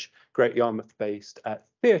in Norwich, Great Yarmouth-based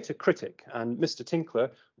theatre critic. And Mr.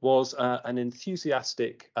 Tinkler was an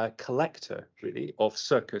enthusiastic collector, really, of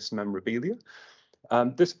circus memorabilia.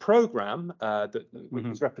 This programme that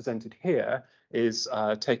was represented here is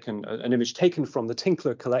an image taken from the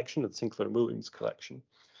Tinkler collection, the Tinkler and Williams collection.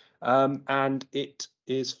 And it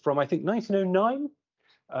is from, I think, 1909,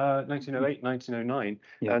 1908, 1909.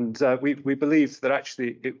 Yeah. And we believe that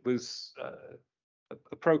actually it was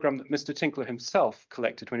a programme that Mr. Tinkler himself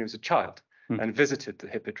collected when he was a child and visited the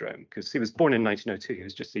Hippodrome, because he was born in 1902. He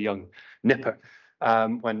was just a young nipper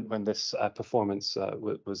when this performance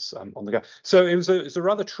was on the go. So it was a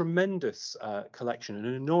rather tremendous collection,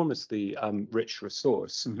 an enormously rich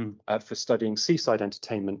resource for studying seaside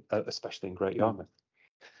entertainment, especially in Great Yarmouth.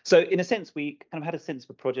 So in a sense, we kind of had a sense of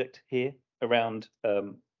a project here around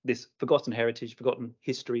this forgotten heritage, forgotten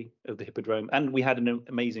history of the Hippodrome, and we had an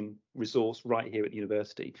amazing resource right here at the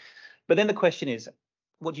university. But then the question is,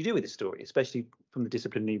 what do you do with this story, especially from the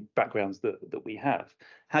disciplinary backgrounds that we have?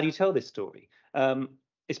 How do you tell this story?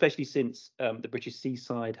 Especially since the British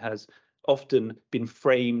seaside has often been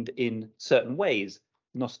framed in certain ways: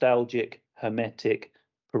 nostalgic, hermetic,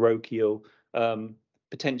 parochial,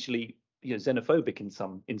 potentially xenophobic in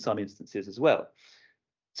some instances as well.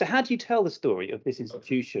 So how do you tell the story of this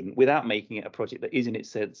institution without making it a project that is in its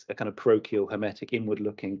sense a kind of parochial, hermetic,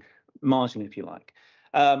 inward-looking, marginal, if you like?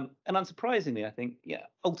 And unsurprisingly, I think,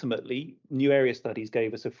 ultimately, new area studies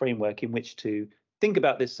gave us a framework in which to think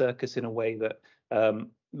about this circus in a way that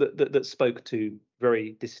that spoke to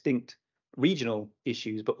very distinct regional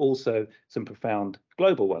issues, but also some profound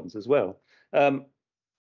global ones as well.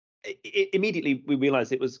 Immediately, we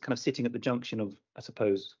realised it was kind of sitting at the junction of, I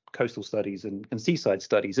suppose, coastal studies and seaside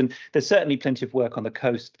studies. And there's certainly plenty of work on the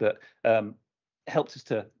coast that helped us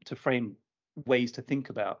to frame ways to think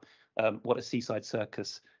about what a seaside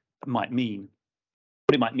circus might mean,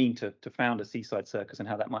 what it might mean to found a seaside circus, and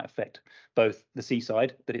how that might affect both the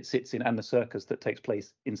seaside that it sits in and the circus that takes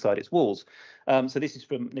place inside its walls. So this is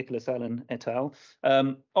from Nicholas Allen et al.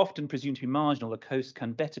 Often presumed to be marginal, the coast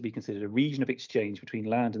can better be considered a region of exchange between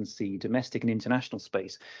land and sea, domestic and international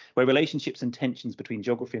space, where relationships and tensions between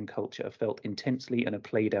geography and culture are felt intensely and are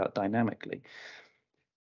played out dynamically.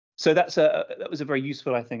 So that was a very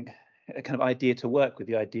useful, I think, a kind of idea to work with,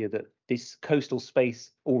 the idea that this coastal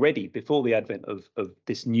space already before the advent of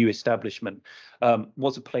this new establishment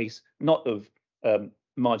was a place not of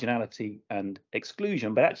marginality and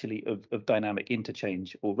exclusion, but actually of dynamic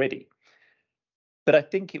interchange already. But I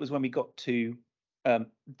think it was when we got to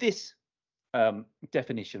this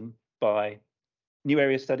definition by new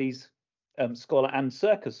area studies scholar and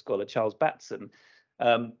circus scholar Charles Batson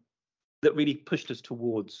that really pushed us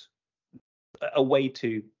towards a way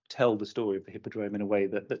to tell the story of the Hippodrome in a way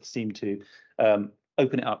that seemed to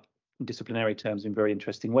open it up in disciplinary terms in very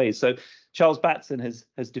interesting ways. So Charles Batson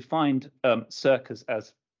has defined circus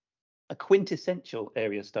as a quintessential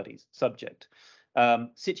area studies subject,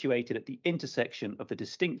 situated at the intersection of the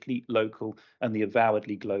distinctly local and the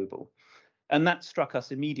avowedly global. And that struck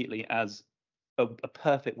us immediately as a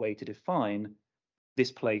perfect way to define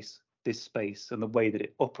this place, this space, and the way that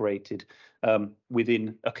it operated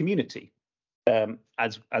within a community.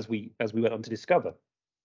 As we went on to discover.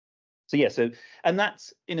 So and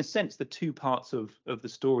that's in a sense the two parts of the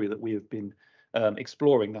story that we have been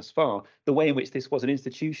exploring thus far: the way in which this was an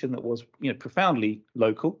institution that was profoundly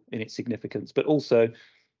local in its significance, but also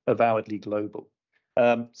avowedly global.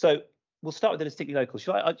 So we'll start with the distinctly local.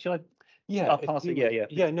 Shall I? Yeah. I'll pass it.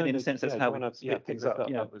 Yeah. No. In a sense, that's how it picks up.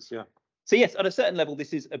 So yes, at a certain level,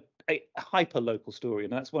 this is a hyper-local story,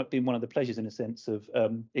 and that's been one of the pleasures, in a sense, of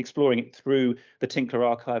exploring it through the Tinkler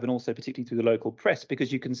archive and also particularly through the local press,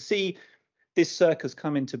 because you can see this circus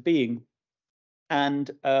come into being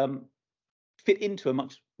and fit into a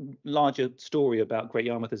much larger story about Great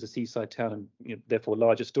Yarmouth as a seaside town, and therefore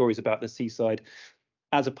larger stories about the seaside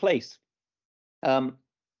as a place.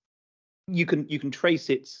 You can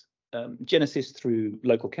trace its genesis through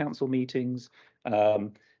local council meetings,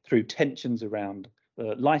 through tensions around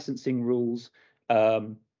licensing rules,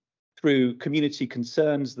 through community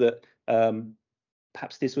concerns that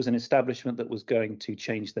perhaps this was an establishment that was going to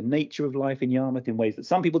change the nature of life in Yarmouth in ways that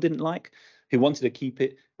some people didn't like, who wanted to keep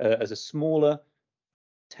it as a smaller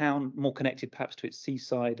town, more connected perhaps to its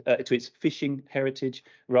seaside, to its fishing heritage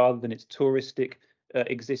rather than its touristic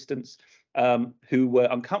existence, who were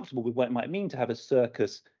uncomfortable with what it might mean to have a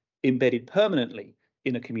circus embedded permanently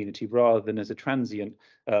in a community rather than as a transient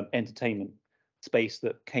entertainment space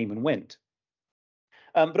that came and went.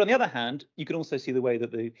 But on the other hand, you can also see the way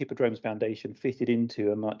that the Hippodromes Foundation fitted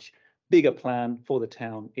into a much bigger plan for the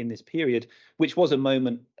town in this period, which was a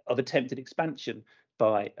moment of attempted expansion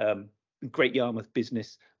by Great Yarmouth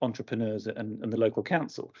business entrepreneurs and the local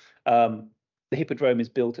council. The Hippodrome is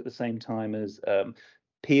built at the same time as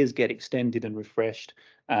piers get extended and refreshed,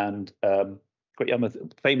 and Great Yarmouth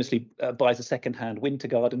famously buys a second-hand winter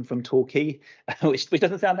garden from Torquay, which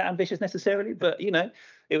doesn't sound that ambitious necessarily, but you know,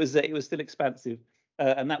 it was still expansive.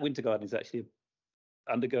 And that winter garden is actually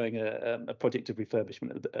undergoing a project of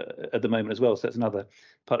refurbishment at the moment as well. So that's another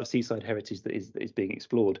part of Seaside heritage that is being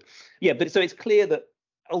explored. Yeah, but so it's clear that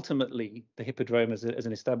ultimately the Hippodrome as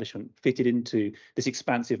an establishment fitted into this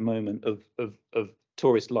expansive moment of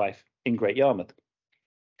tourist life in Great Yarmouth.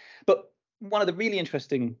 But one of the really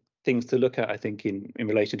interesting things to look at, I think, in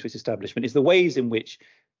relation to its establishment is the ways in which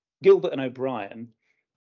Gilbert and O'Brien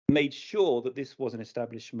made sure that this was an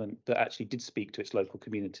establishment that actually did speak to its local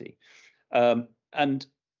community. And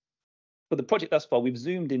for the project thus far, we've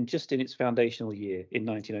zoomed in just in its foundational year in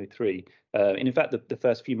 1903, and in fact, the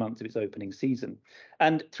first few months of its opening season.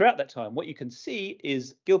 And throughout that time, what you can see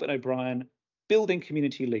is Gilbert and O'Brien building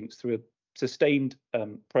community links through a sustained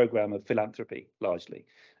programme of philanthropy, largely.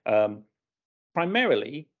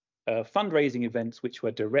 Primarily fundraising events which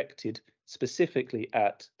were directed specifically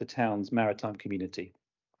at the town's maritime community.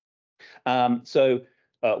 So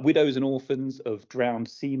widows and orphans of drowned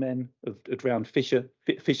seamen, of drowned fishing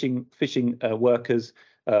workers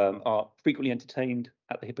are frequently entertained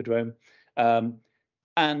at the Hippodrome.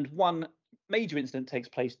 And one major incident takes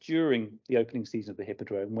place during the opening season of the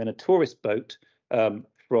Hippodrome when a tourist boat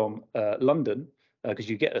from London, because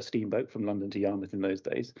you get a steamboat from London to Yarmouth in those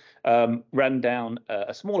days, ran down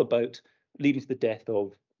a smaller boat, leading to the death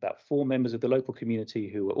of about 4 members of the local community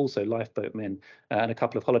who were also lifeboatmen and a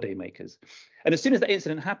couple of holiday makers. And as soon as that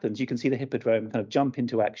incident happens, you can see the Hippodrome kind of jump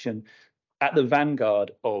into action at the vanguard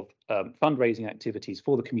of fundraising activities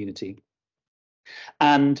for the community.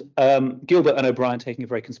 And Gilbert and O'Brien taking a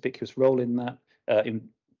very conspicuous role in that, in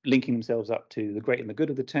linking themselves up to the great and the good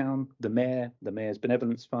of the town, the mayor's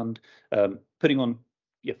benevolence fund, putting on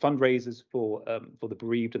fundraisers for the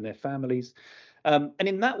bereaved and their families. And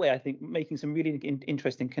in that way, I think making some really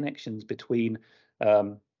interesting connections between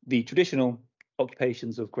the traditional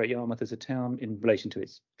occupations of Great Yarmouth as a town in relation to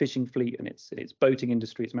its fishing fleet and its boating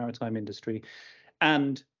industry, its maritime industry,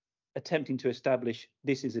 and attempting to establish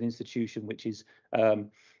this is an institution which is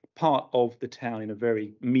part of the town in a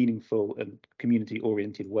very meaningful and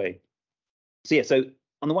community-oriented way. So yeah, so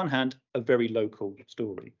on the one hand, a very local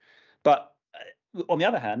story, but on the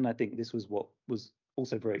other hand, I think this was what was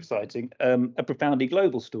also very exciting, a profoundly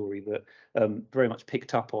global story that very much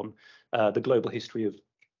picked up on the global history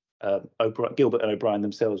of Gilbert and O'Brien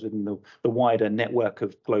themselves within the wider network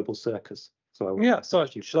of global circus. So yeah, so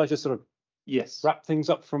should I just sort of wrap things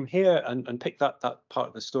up from here and pick that part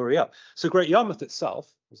of the story up? So Great Yarmouth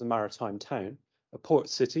itself was a maritime town, a port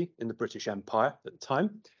city in the British Empire at the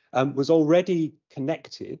time, was already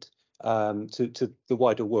connected to the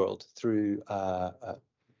wider world through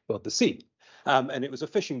the sea. And it was a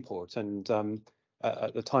fishing port, and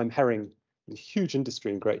at the time, herring was a huge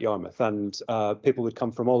industry in Great Yarmouth, and people would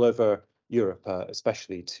come from all over Europe,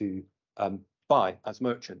 especially to buy as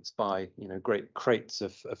merchants, great crates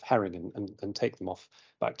of herring and take them off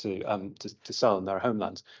back to sell in their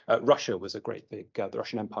homelands. Russia was a great big, the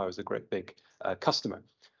Russian Empire was a great big customer.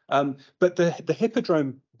 But the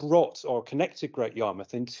Hippodrome brought or connected Great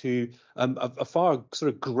Yarmouth into a far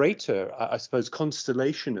sort of greater, I suppose,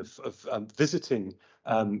 constellation of visiting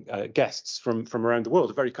guests from around the world.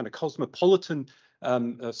 A very kind of cosmopolitan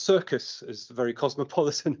circus is very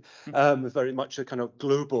cosmopolitan, very much a kind of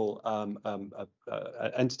global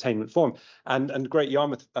entertainment form. And Great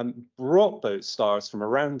Yarmouth brought those stars from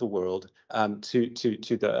around the world to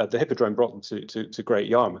the Hippodrome brought them to Great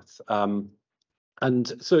Yarmouth.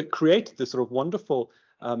 And so it created this sort of wonderful,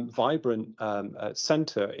 vibrant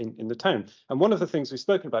centre in the town. And one of the things we've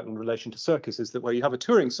spoken about in relation to circus is that where you have a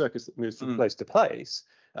touring circus that moves from place to place,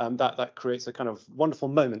 that creates a kind of wonderful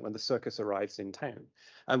moment when the circus arrives in town.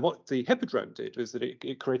 And what the Hippodrome did was that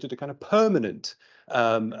it created a kind of permanent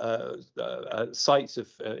site of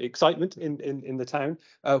excitement in the town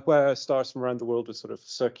where stars from around the world would sort of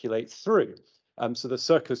circulate through. So the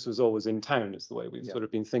circus was always in town, is the way we've sort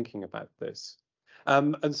of been thinking about this.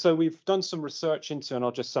 And so we've done some research into, and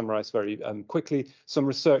I'll just summarize very quickly, some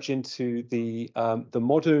research into the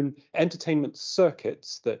modern entertainment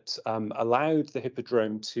circuits that allowed the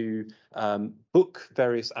Hippodrome to book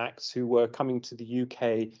various acts who were coming to the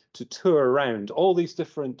UK to tour around all these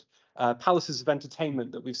different palaces of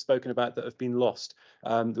entertainment that we've spoken about that have been lost.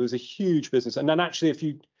 There was a huge business. And then actually, if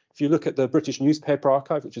you look at the British Newspaper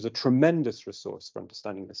Archive, which is a tremendous resource for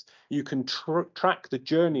understanding this, you can track the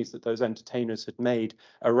journeys that those entertainers had made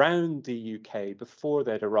around the UK before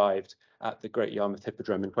they'd arrived at the Great Yarmouth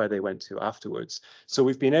Hippodrome and where they went to afterwards. So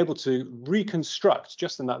we've been able to reconstruct,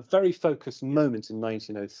 just in that very focused moment in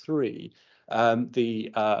 1903,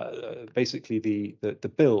 basically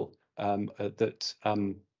the bill that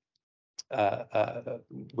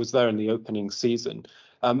was there in the opening season.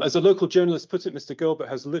 As a local journalist put it, Mr. Gilbert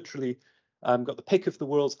has literally got the pick of the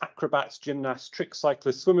world's acrobats, gymnasts, trick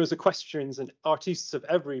cyclists, swimmers, equestrians, and artistes of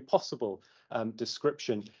every possible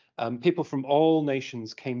description. People from all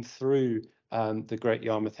nations came through the Great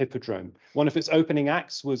Yarmouth Hippodrome. One of its opening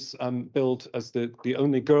acts was billed as the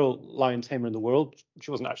only girl lion tamer in the world.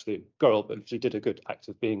 She wasn't actually a girl, but she did a good act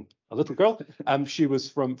of being a little girl. She was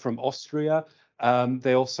from Austria.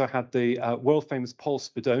 They also had the world famous Paul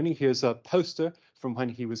Spadoni. Here's a poster from when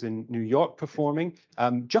he was in New York performing,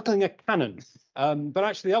 juggling a cannon. But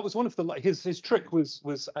actually, that was one of his trick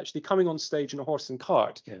was actually coming on stage in a horse and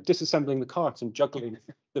cart, disassembling the cart and juggling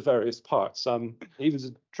the various parts. He was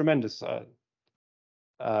a tremendous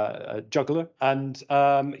juggler. And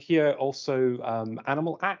here also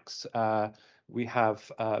animal acts. We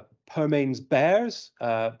have Permain's bears.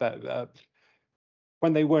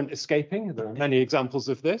 When they weren't escaping, there are many examples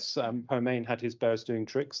of this. Permain had his bears doing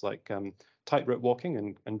tricks like tightrope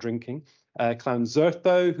walking and drinking. Clown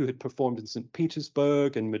Zertho, who had performed in St.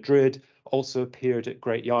 Petersburg and Madrid, also appeared at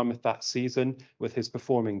Great Yarmouth that season with his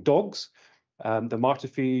performing dogs. The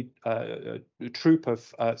Martifi troupe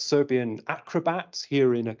of Serbian acrobats,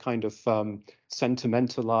 here in a kind of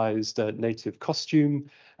sentimentalized native costume.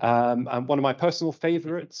 And one of my personal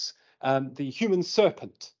favorites, the human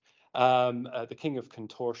serpent, the king of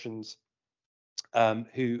contortions,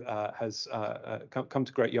 who has come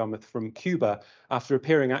to Great Yarmouth from Cuba after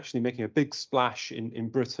appearing, actually making a big splash in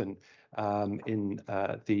Britain in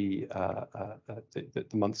the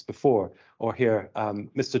months before. Or here,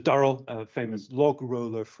 Mr. Durrell, a famous log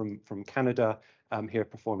roller from Canada, here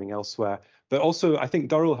performing elsewhere. But also, I think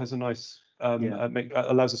Durrell has a nice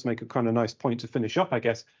allows us to make a kind of nice point to finish up, I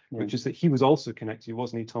guess, which is that he was also connected,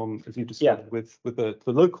 wasn't he, Tom, as you described, with the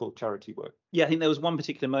local charity work? Yeah, I think there was one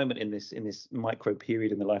particular moment in this micro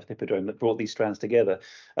period in the life of the Hippodrome that brought these strands together.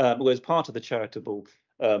 Was part of the charitable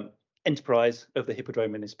enterprise of the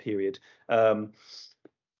Hippodrome in this period.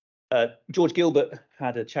 George Gilbert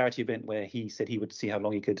had a charity event where he said he would see how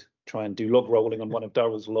long he could try and do log rolling on one of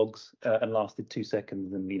Durrell's logs, and lasted 2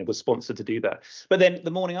 seconds, and was sponsored to do that. But then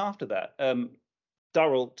the morning after that,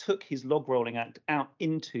 Durrell took his log rolling act out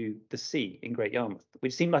into the sea in Great Yarmouth,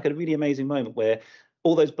 which seemed like a really amazing moment where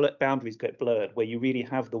all those boundaries get blurred, where you really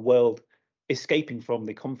have the world escaping from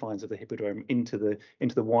the confines of the Hippodrome into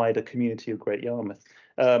the wider community of Great Yarmouth,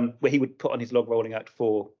 where he would put on his log rolling act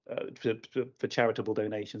for charitable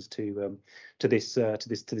donations to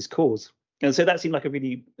this cause. And so that seemed like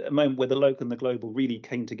a moment where the local and the global really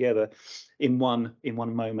came together in one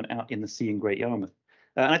moment out in the sea in Great Yarmouth.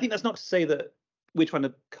 And I think that's not to say that we're trying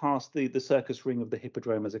to cast the circus ring of the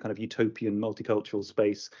Hippodrome as a kind of utopian multicultural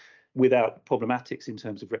space without problematics in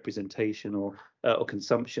terms of representation or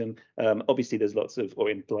consumption. Obviously, there's lots of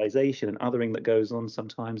orientalization and othering that goes on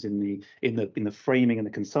sometimes in the framing and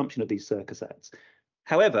the consumption of these circus acts.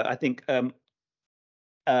 However, I think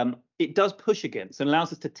it does push against and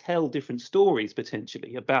allows us to tell different stories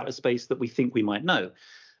potentially about a space that we think we might know.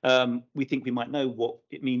 We think we might know what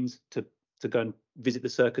it means to go and visit the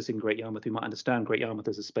circus in Great Yarmouth. We might understand Great Yarmouth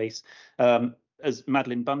as a space. As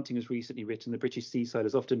Madeline Bunting has recently written, the British seaside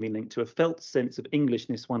has often been linked to a felt sense of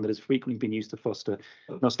Englishness, one that has frequently been used to foster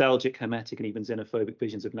nostalgic, hermetic, and even xenophobic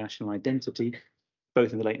visions of national identity,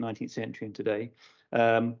 both in the late 19th century and today.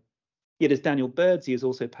 Yet, as Daniel Birdsey has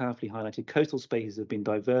also powerfully highlighted, coastal spaces have been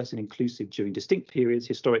diverse and inclusive during distinct periods,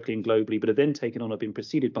 historically and globally, but have then taken on or been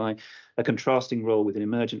preceded by a contrasting role within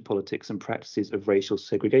emergent politics and practices of racial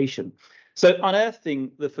segregation. So,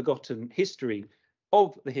 unearthing the forgotten history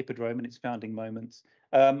of the Hippodrome and its founding moments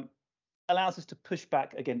allows us to push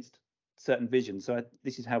back against certain vision. So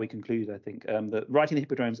this is how we conclude, I think, that writing the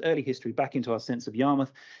Hippodrome's early history back into our sense of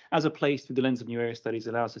Yarmouth as a place through the lens of new area studies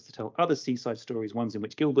allows us to tell other seaside stories, ones in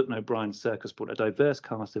which Gilbert and O'Brien's circus brought a diverse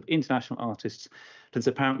cast of international artists to this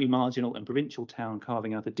apparently marginal and provincial town,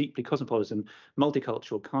 carving out a deeply cosmopolitan,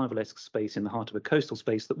 multicultural, carnivalesque space in the heart of a coastal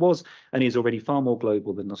space that was and is already far more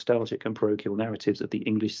global than nostalgic and parochial narratives of the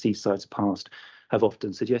English seaside's past have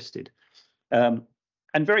often suggested. And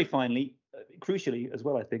very finally, crucially as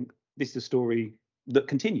well, I think, this is a story that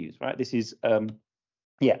continues, right? This is, and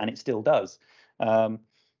it still does. So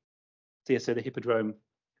the Hippodrome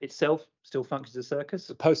itself still functions as a circus.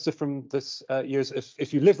 A poster from this year's,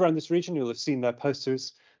 if you live around this region, you'll have seen their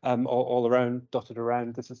posters all around, dotted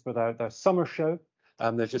around. This is for their summer show.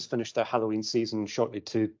 They've just finished their Halloween season, shortly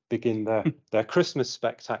to begin their Christmas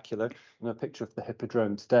spectacular. And a picture of the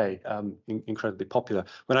Hippodrome today, incredibly popular.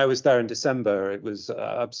 When I was there in December, it was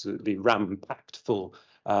absolutely ram-packed full.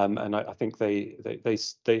 And I think they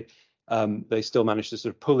still managed to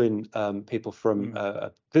sort of pull in people from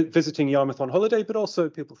visiting Yarmouth on holiday, but also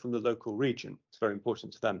people from the local region. It's very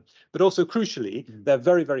important to them. But also crucially, they're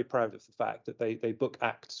very, very proud of the fact that they book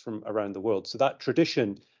acts from around the world. So that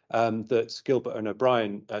tradition that Gilbert and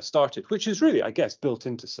O'Brien started, which is really, I guess, built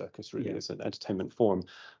into circus, really, as an entertainment form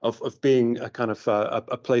of being a kind of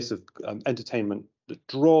a place of entertainment that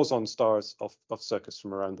draws on stars of circus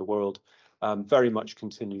from around the world. Very much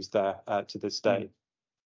continues there to this day.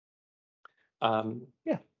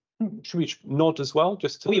 Should we nod as well?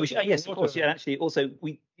 Just to yes, of course. Yeah, actually, also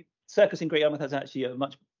circus in Great Yarmouth has actually a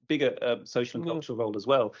much bigger social and cultural role as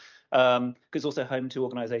well, because also home to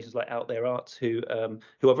organisations like Out There Arts, who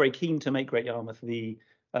are very keen to make Great Yarmouth the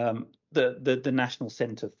national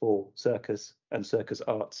centre for circus and circus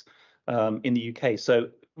arts in the UK. So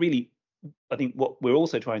really, I think what we're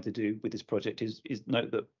also trying to do with this project is note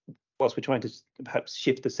that whilst we're trying to perhaps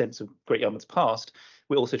shift the sense of Great Yarmouth's past,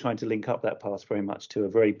 we're also trying to link up that past very much to a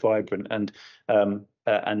very vibrant and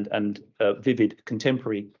vivid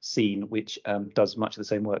contemporary scene, which does much of the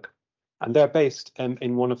same work. And they're based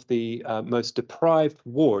in one of the most deprived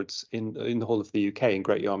wards in the whole of the UK, in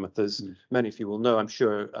Great Yarmouth. As many of you will know, I'm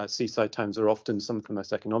sure seaside towns are often some of the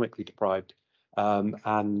most economically deprived.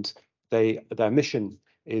 And their mission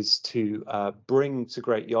is to bring to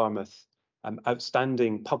Great Yarmouth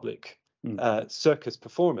outstanding public circus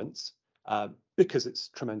performance, because it's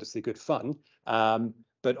tremendously good fun,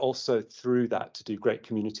 but also through that to do great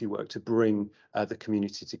community work, to bring the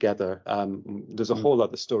community together. There's a whole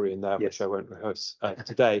other story in there, which I won't rehearse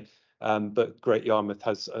today, but Great Yarmouth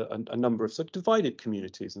has a number of sort of divided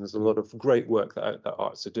communities, and there's a lot of great work that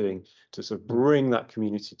arts are doing to sort of bring that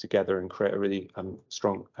community together and create a really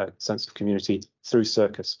strong sense of community through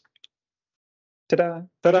circus. Ta-da!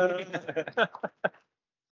 Ta-da!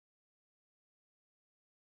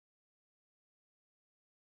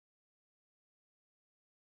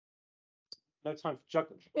 No time for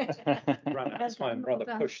juggling. That's why I'm rather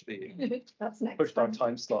pushed our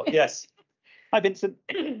time slot. Yes. Hi, Vincent.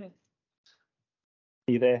 Are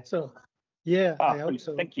you there? So, yeah, I hope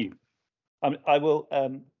so. Thank you. I will.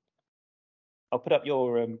 I'll put up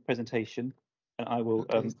your presentation, and I will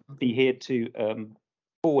be here to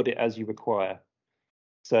forward it as you require.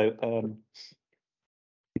 So,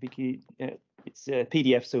 it's a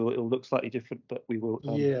PDF, so it'll look slightly different, but we will.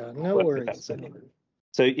 No worries.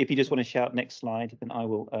 So if you just want to shout next slide, then I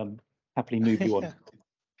will happily move you on.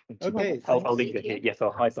 Okay. I'll leave it here. Yes,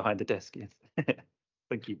 I'll hide behind the desk. Yes.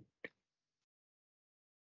 Thank you.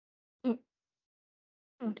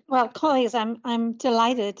 Well, colleagues, I'm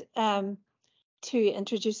delighted to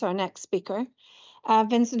introduce our next speaker,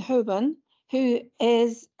 Vincent Houben, who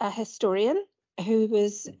is a historian who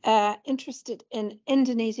was interested in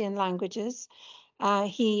Indonesian languages.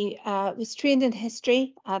 He was trained in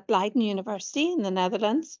history at Leiden University in the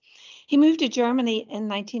Netherlands. He moved to Germany in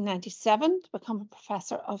 1997 to become a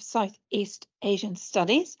professor of Southeast Asian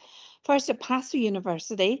Studies, first at Passau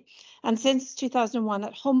University, and since 2001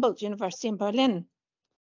 at Humboldt University in Berlin.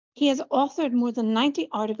 He has authored more than 90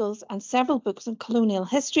 articles and several books on colonial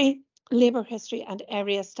history, labour history, and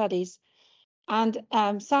area studies. And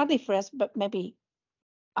sadly for us, but maybe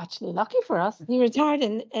actually lucky for us, he retired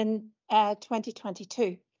in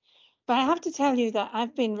 2022. But I have to tell you that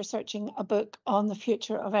I've been researching a book on the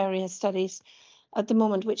future of area studies at the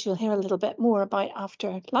moment, which you'll hear a little bit more about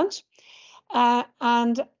after lunch.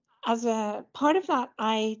 And as a part of that,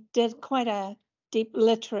 I did quite a deep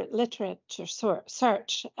literature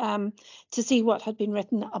search to see what had been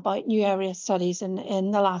written about new area studies in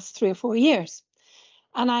the last 3 or 4 years.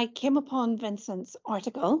 And I came upon Vincent's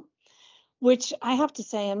article, which I have to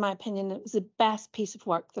say, in my opinion, it was the best piece of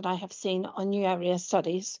work that I have seen on new area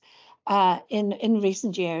studies. in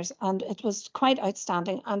recent years, and it was quite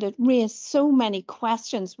outstanding, and it raised so many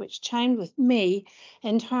questions which chimed with me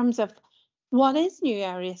in terms of what is new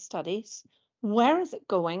area studies, where is it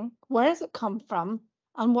going, where has it come from,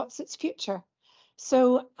 and what's its future.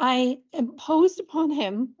 So I imposed upon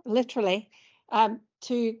him literally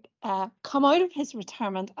to come out of his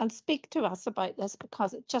retirement and speak to us about this,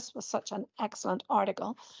 because it just was such an excellent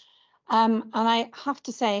article. And I have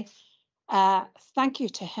to say, thank you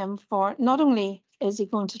to him for not only is he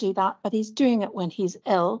going to do that, but he's doing it when he's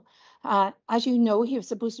ill. As you know, he was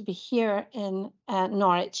supposed to be here in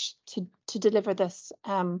Norwich to deliver this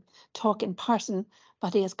talk in person,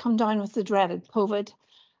 but he has come down with the dreaded COVID.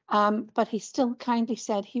 But he still kindly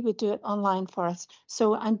said he would do it online for us.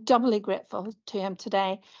 So I'm doubly grateful to him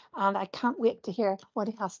today, and I can't wait to hear what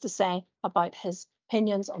he has to say about his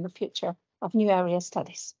opinions on the future of new area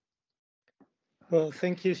studies. Well,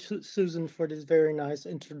 thank you, Susan, for this very nice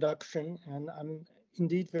introduction. And I'm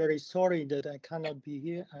indeed very sorry that I cannot be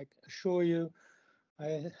here. I assure you,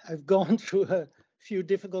 I've gone through a few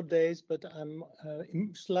difficult days, but I'm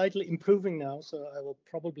slightly improving now. So I will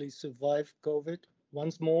probably survive COVID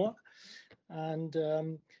once more. And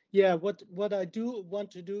yeah, what I do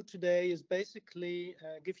want to do today is basically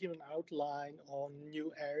give you an outline on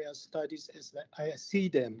new area studies as I see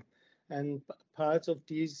them. And parts of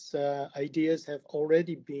these ideas have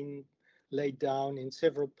already been laid down in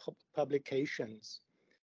several publications.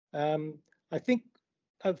 I think,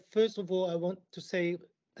 first of all, I want to say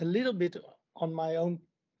a little bit on my own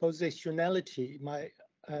positionality, my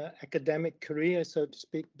academic career, so to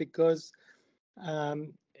speak, because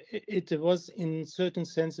it was in certain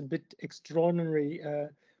sense a bit extraordinary,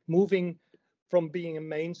 moving from being a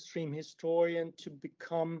mainstream historian to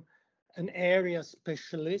become an area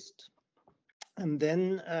specialist. And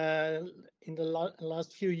then in the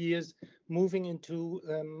last few years, moving into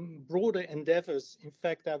broader endeavors. In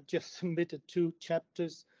fact, I've just submitted 2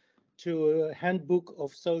 chapters to a handbook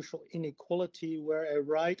of social inequality, where I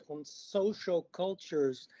write on social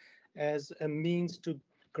cultures as a means to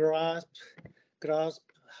grasp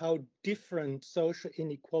how different social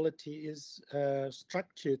inequality is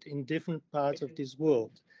structured in different parts of this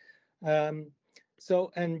world.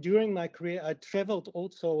 And during my career, I traveled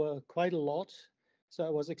also quite a lot. So I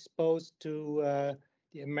was exposed to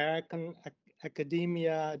the American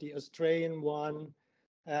academia, the Australian one,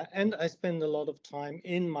 and I spend a lot of time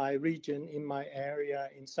in my region, in my area,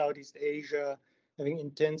 in Southeast Asia, having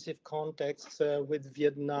intensive contacts with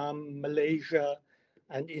Vietnam, Malaysia,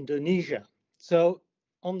 and Indonesia. So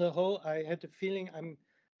on the whole, I had the feeling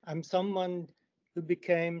I'm someone who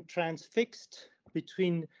became transfixed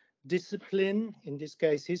between discipline, in this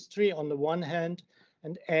case history, on the one hand,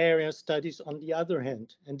 and area studies on the other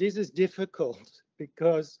hand. And this is difficult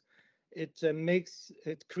because it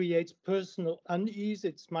creates personal unease.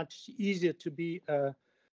 It's much easier to be a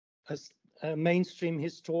mainstream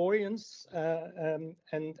historians,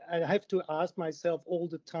 and I have to ask myself all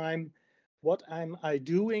the time, what am I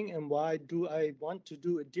doing and why do I want to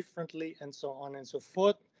do it differently, and so on and so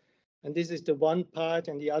forth. And this is the one part,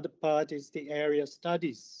 and the other part is the area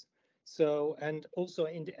studies. So, and also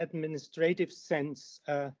in the administrative sense,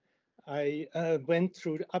 I went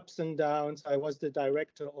through the ups and downs. I was the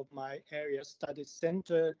director of my area studies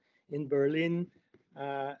center in Berlin,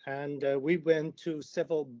 and we went to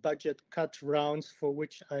several budget cut rounds for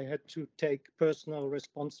which I had to take personal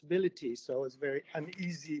responsibility. So it's a very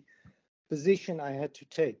uneasy position I had to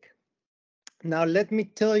take. Now, let me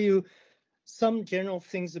tell you some general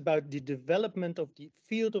things about the development of the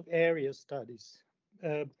field of area studies,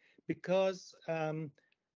 because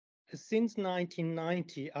since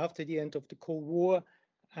 1990, after the end of the Cold War,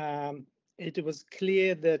 it was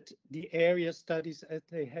clear that the area studies as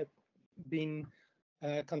they had been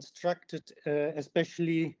constructed,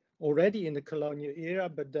 especially already in the colonial era,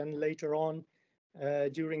 but then later on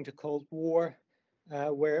during the Cold War,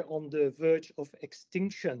 were on the verge of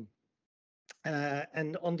extinction.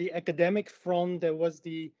 And on the academic front, there was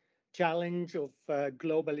the challenge of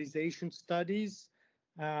globalization studies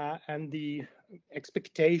and the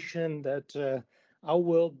expectation that our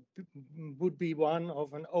world would be one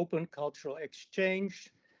of an open cultural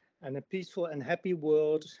exchange and a peaceful and happy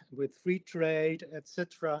world with free trade,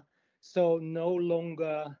 etc. So no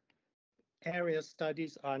longer area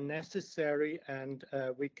studies are necessary, and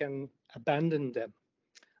we can abandon them.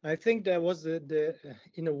 I think there was,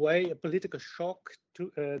 in a way, a political shock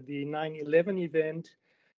to the 9/11 event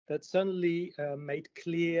that suddenly made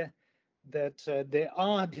clear that there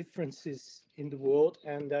are differences in the world,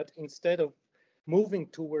 and that instead of moving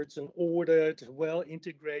towards an ordered,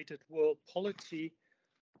 well-integrated world polity,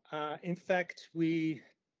 in fact, we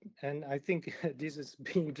and I think this is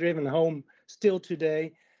being driven home still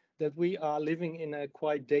today, that we are living in a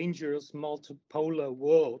quite dangerous multipolar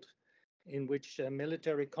world in which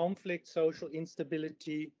military conflict, social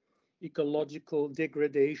instability, ecological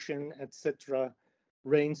degradation, etc.,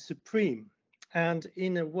 reign supreme. And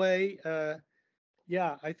in a way,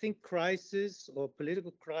 yeah, I think crisis or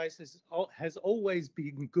political crisis has always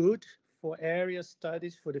been good for area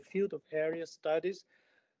studies, for the field of area studies.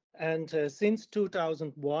 And since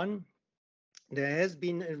 2001, there has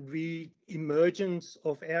been a re-emergence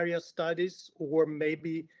of area studies, or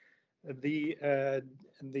maybe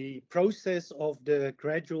the process of the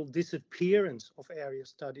gradual disappearance of area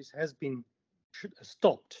studies has been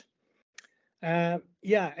stopped.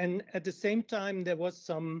 Yeah, and at the same time, there was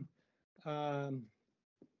some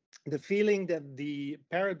the feeling that the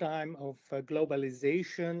paradigm of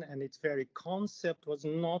globalization and its very concept was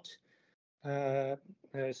not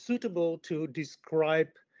suitable to describe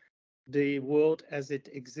the world as it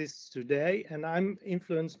exists today. And I'm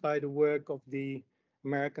influenced by the work of the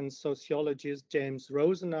American sociologist James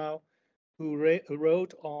Rosenau, who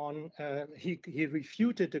wrote on, he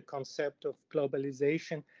refuted the concept of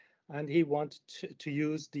globalization, and he wanted to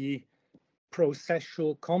use the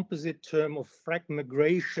processual composite term of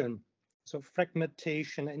fragmigration, so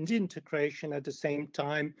fragmentation and integration at the same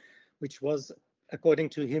time, which was, according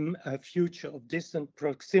to him, a future of distant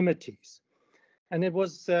proximities. And it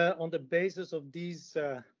was on the basis of these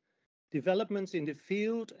developments in the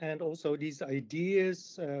field and also these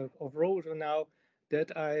ideas of Rosenau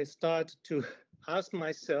that I started to ask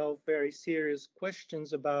myself very serious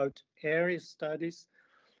questions about area studies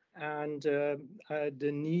and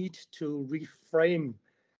the need to reframe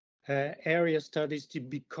area studies to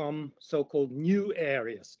become so-called new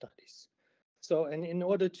area studies. So, and in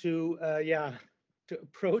order to, to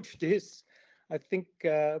approach this, I think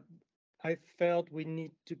I felt we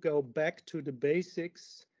need to go back to the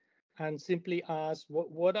basics and simply ask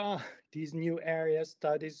what are these new area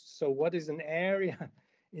studies? So what is an area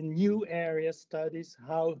in new area studies?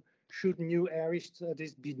 How should new area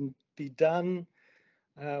studies be done?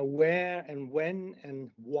 Where and when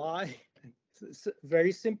and why? It's a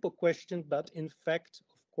very simple question, but in fact,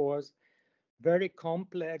 of course, very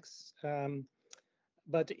complex,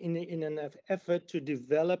 but in an effort to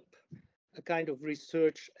develop a kind of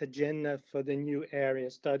research agenda for the new area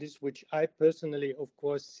studies, which I personally, of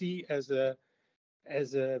course, see as a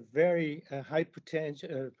very high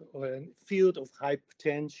potential or a field of high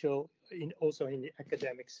potential also in the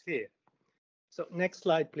academic sphere. So next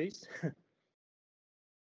slide, please.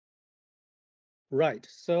 Right,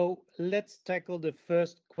 so let's tackle the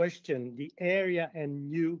first question, the area and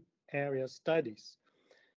new area studies.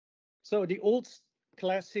 So the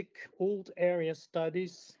classic old area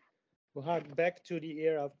studies who hark back to the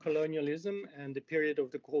era of colonialism and the period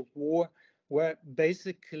of the Cold War were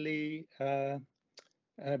basically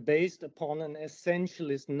based upon an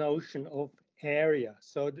essentialist notion of area.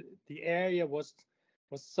 So the area was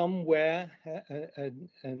somewhere a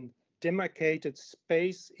demarcated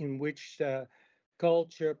space in which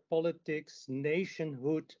culture, politics,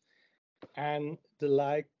 nationhood, and the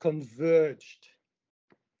like converged.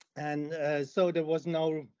 And so there was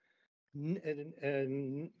no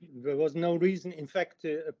reason. In fact,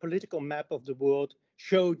 a political map of the world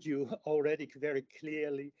showed you already very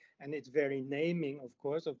clearly, and its very naming, of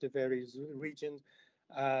course, of the various regions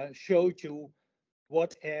showed you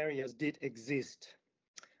what areas did exist.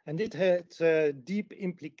 And it had deep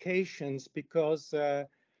implications because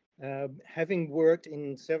having worked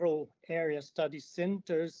in several area study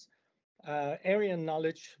centers, area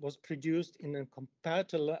knowledge was produced in a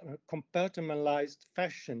compartmentalized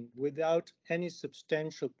fashion without any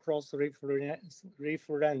substantial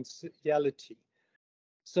cross-referentiality.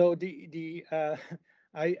 So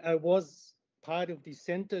I was part of these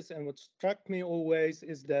centers, and what struck me always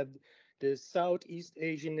is that the Southeast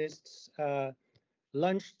Asianists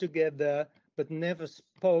lunched together, but never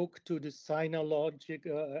spoke to the sinologic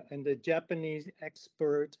and the Japanese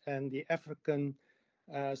expert and the African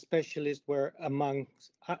specialists were among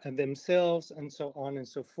themselves, and so on and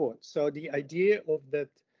so forth. So the idea of that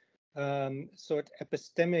sort of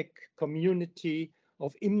epistemic community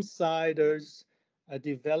of insiders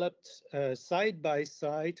developed side by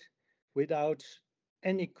side without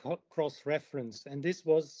any cross-reference. And this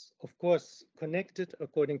was, of course, connected,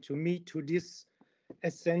 according to me, to this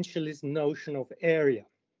essentialist notion of area.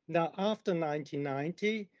 Now, after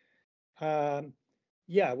 1990,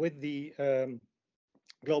 with the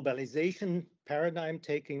globalization paradigm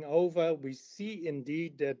taking over, we see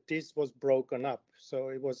indeed that this was broken up. So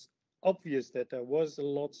it was obvious that there was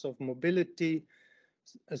lots of mobility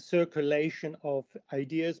a circulation of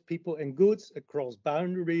ideas, people, and goods across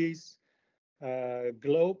boundaries,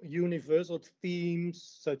 universal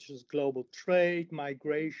themes such as global trade,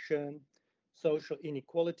 migration, social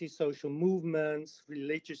inequality, social movements,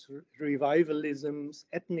 religious revivalisms,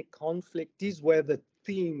 ethnic conflict. These were the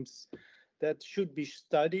themes that should be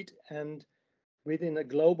studied and within a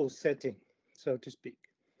global setting, so to speak.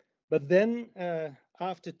 But then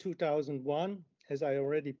after 2001, as I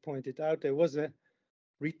already pointed out, there was a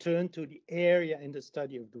return to the area in the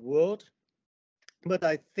study of the world. But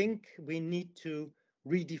I think we need to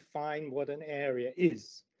redefine what an area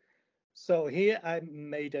is. So here I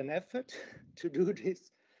made an effort to do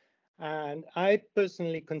this. And I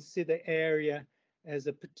personally consider area as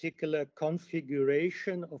a particular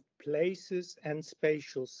configuration of places and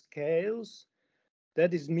spatial scales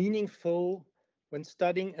that is meaningful when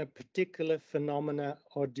studying a particular phenomena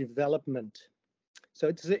or development. So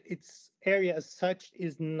its area as such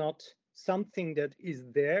is not something that is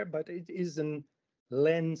there, but it is a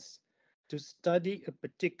lens to study a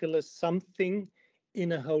particular something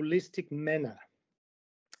in a holistic manner.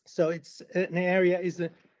 So it's an area is a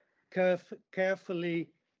carefully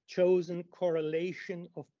chosen correlation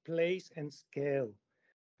of place and scale.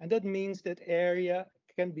 And that means that area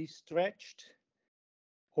can be stretched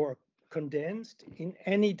or condensed in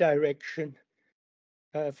any direction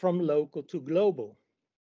from local to global.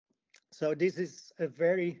 So this is a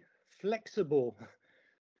very flexible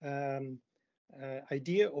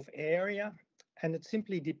idea of area, and it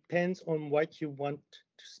simply depends on what you want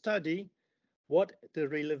to study, what the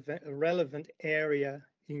relevant area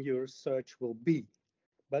in your research will be.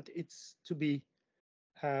 But it's to be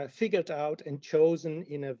figured out and chosen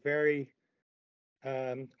in a very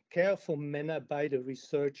careful manner by the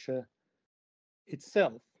researcher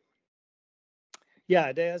itself.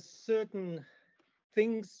 Yeah, there are certain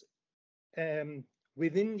things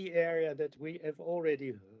within the area that we have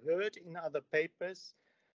already heard in other papers.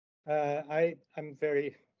 I'm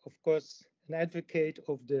very, of course, an advocate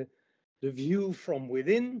of the view from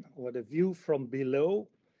within or the view from below,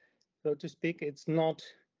 so to speak. It's not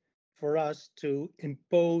for us to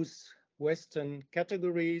impose Western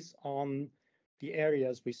categories on the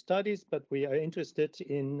areas we study, but we are interested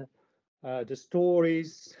in the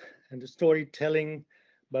stories and the storytelling,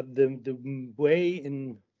 but the way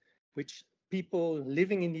in which people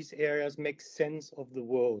living in these areas make sense of the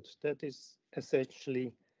world. That is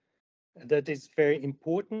essentially, that is very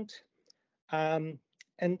important. And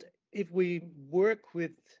if we work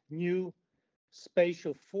with new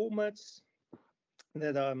spatial formats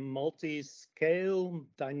that are multi-scale,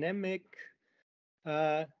 dynamic,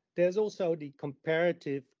 there's also the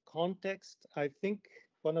comparative context. I think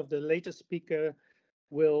one of the later speakers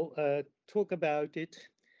will talk about it.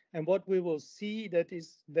 And what we will see that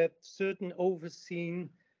is that certain overseen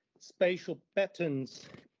spatial patterns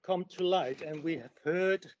come to light. And we have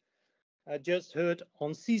heard, just heard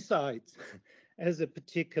on Seaside as a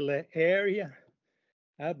particular area.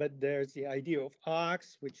 But there's the idea of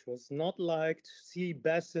arcs, which was not liked, sea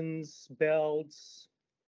basins, belts,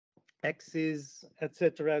 axes,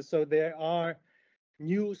 etc. So there are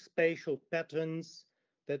new spatial patterns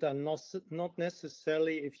that are not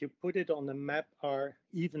necessarily, if you put it on a map, are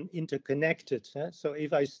even interconnected. So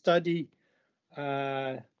if I study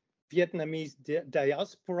Vietnamese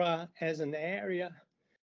diaspora as an area,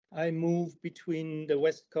 I move between the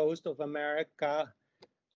west coast of America,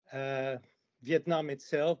 Vietnam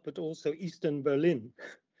itself, but also Eastern Berlin.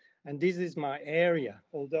 And this is my area,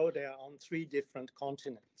 although they are on 3 different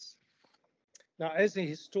continents. Now, as a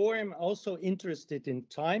historian, I'm also interested in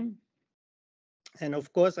time. And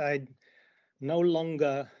of course, I'm no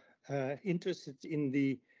longer interested in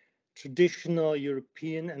the traditional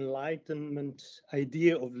European Enlightenment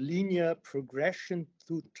idea of linear progression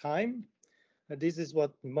through time. This is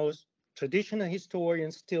what most traditional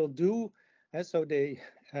historians still do. So they,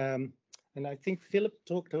 and I think Philip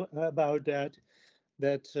talked about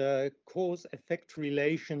that cause-effect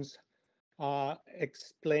relations are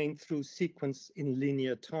explained through sequence in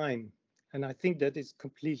linear time. And I think that is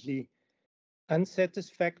completely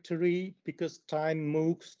unsatisfactory because time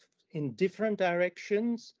moves in different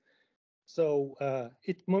directions. So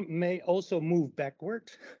it may also move backward.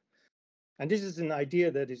 And this is an idea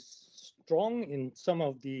that is strong in some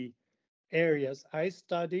of the areas I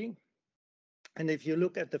study. And if you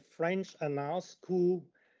look at the French Annales School,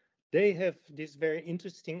 they have this very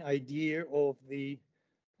interesting idea of the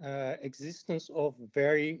existence of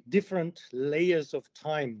very different layers of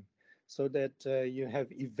time, so that you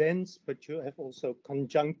have events, but you have also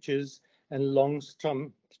conjunctures and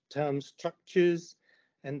long-term structures.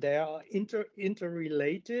 and they are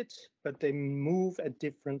interrelated, but they move at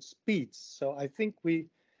different speeds. So I think we,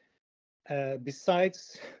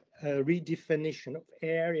 besides redefinition of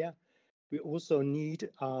area, we also need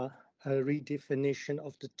a redefinition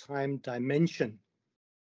of the time dimension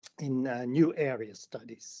in new area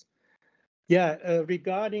studies. Yeah,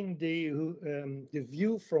 regarding the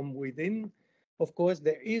view from within, of course,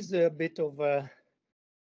 there is a bit of a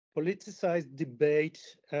politicized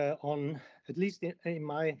debate on, at least in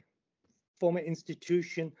my former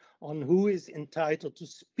institution, on who is entitled to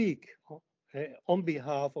speak on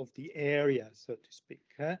behalf of the area, so to speak.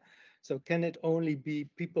 So can it only be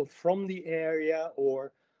people from the area,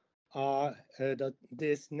 or are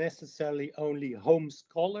this necessarily only home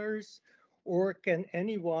scholars, or can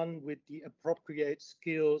anyone with the appropriate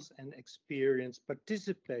skills and experience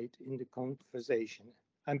participate in the conversation?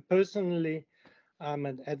 I'm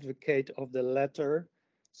an advocate of the latter,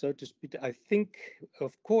 so to speak. I think,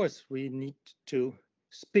 of course, we need to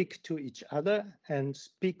speak to each other and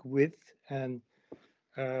speak with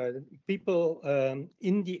people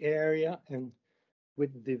in the area and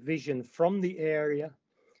with the vision from the area,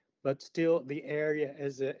 but still the area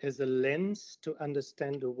as a lens to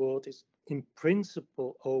understand the world is in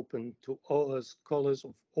principle open to all scholars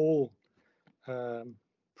of all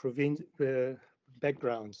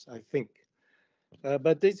backgrounds, I think.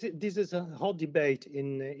 But this is a hot debate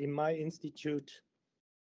in my institute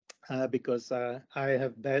because I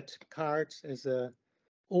have bad cards as a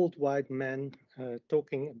old white man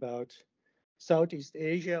talking about Southeast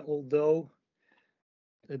Asia, although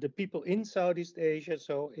the people in Southeast Asia,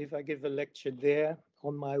 so if I give a lecture there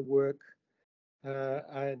on my work,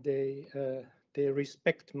 they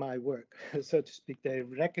respect my work, so to speak. They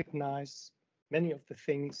recognize many of the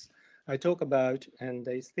things I talk about, and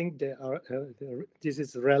they think this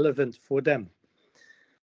is relevant for them.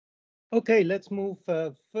 Okay, let's move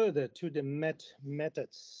further to the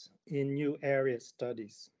methods in new area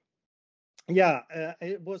studies. Yeah,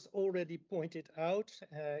 it was already pointed out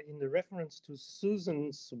in the reference to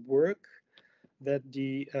Susan's work that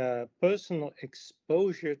the personal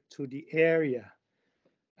exposure to the area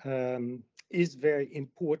is very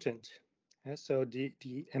important. So the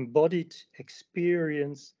embodied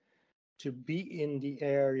experience to be in the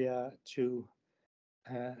area, to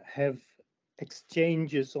have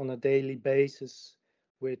exchanges on a daily basis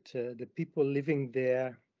with the people living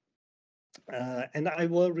there. And I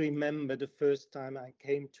will remember the first time I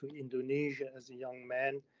came to Indonesia as a young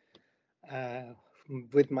man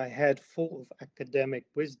with my head full of academic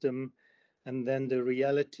wisdom, and then the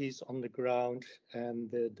realities on the ground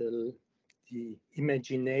and the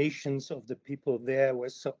imaginations of the people there were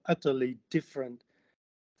so utterly different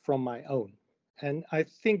from my own. And I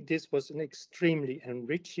think this was an extremely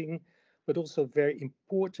enriching, but also very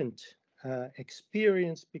important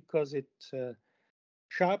experience, because it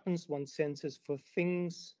sharpens one's senses for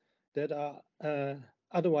things that are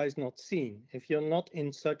otherwise not seen. If you're not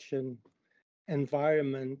in such an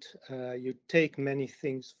environment, you take many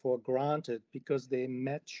things for granted because they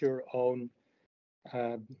match your own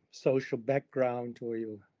social background or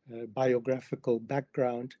your biographical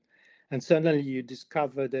background. And suddenly you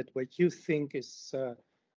discover that what you think is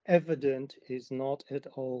evident is not at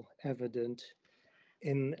all evident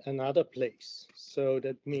in another place. So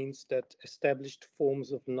that means that established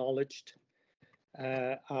forms of knowledge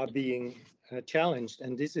are being challenged.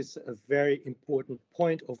 And this is a very important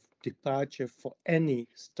point of departure for any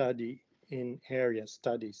study in area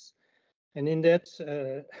studies. And in that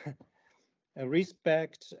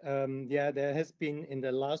respect, yeah, there has been in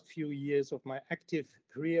the last few years of my active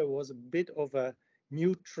career was a bit of a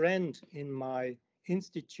new trend in my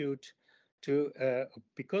institute to,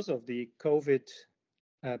 because of the COVID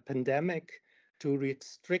pandemic, to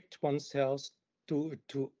restrict oneself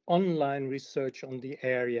to online research on the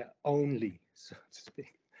area only, so to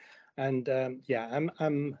speak. And yeah,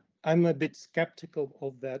 I'm a bit skeptical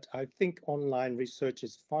of that. I think online research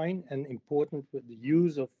is fine and important with the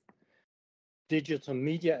use of digital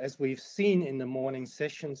media, as we've seen in the morning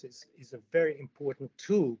sessions, is a very important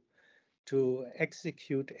tool to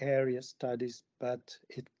execute area studies, but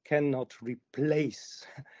it cannot replace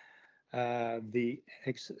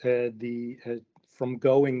from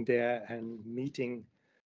going there and meeting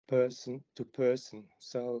person to person.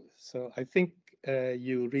 So I think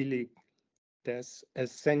there's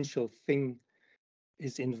essential thing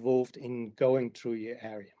is involved in going through your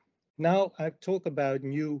area. Now I talk about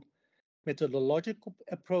new methodological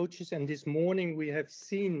approaches, and this morning we have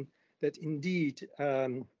seen that indeed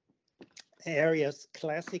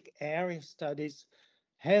classic area studies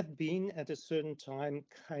have been at a certain time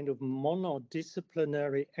kind of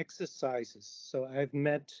monodisciplinary exercises. So I've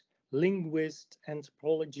met linguists,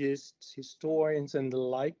 anthropologists, historians, and the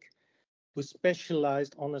like who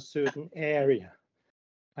specialized on a certain area.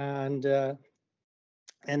 And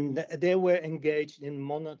they were engaged in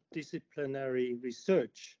monodisciplinary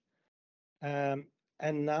research. And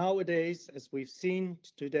nowadays, as we've seen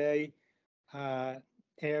today,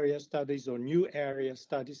 area studies or new area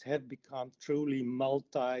studies have become truly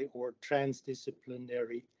multi or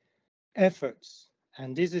transdisciplinary efforts.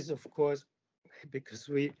 And this is, of course, because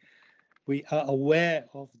we are aware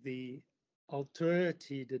of the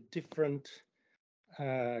alterity, the different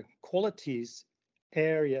qualities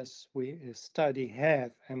areas we study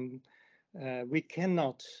have, and we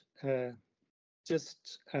cannot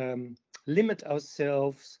just limit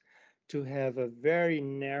ourselves to have a very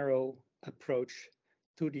narrow approach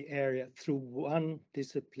to the area through one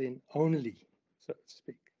discipline only, so to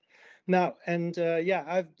speak. Now, and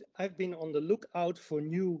yeah, I've been on the lookout for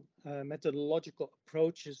new methodological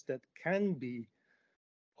approaches that can be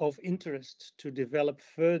of interest to develop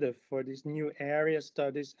further for these new area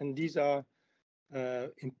studies, and these are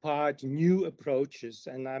in part new approaches.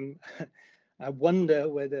 And I wonder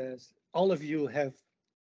whether all of you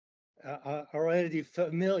are already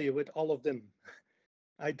familiar with all of them.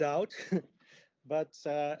 I doubt, but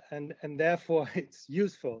and therefore it's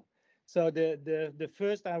useful. So the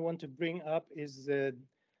first I want to bring up is the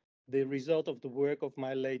result of the work of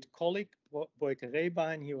my late colleague Boyke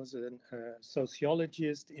Reebein. He was a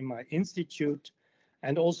sociologist in my institute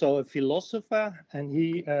and also a philosopher, and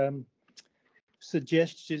he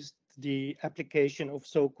suggests the application of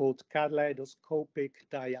so-called kaleidoscopic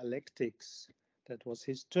dialectics. That was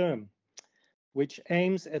his term, which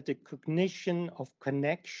aims at the cognition of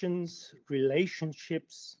connections,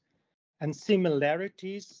 relationships, and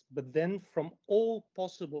similarities, but then from all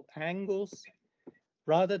possible angles,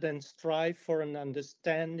 rather than strive for an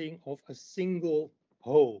understanding of a single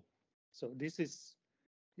whole. So this is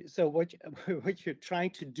what you're trying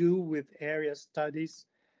to do with area studies,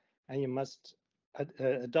 and you must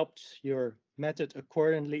adopt your method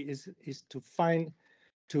accordingly, is to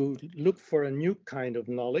look for a new kind of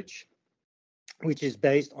knowledge, which is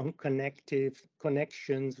based on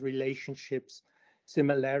connections, relationships,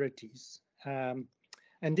 similarities.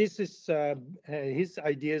 And this is his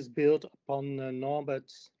ideas built upon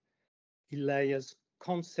Norbert Elias's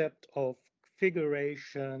concept of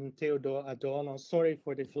figuration, Theodor Adorno, sorry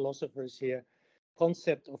for the philosophers here,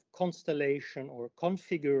 concept of constellation or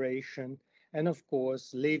configuration, and of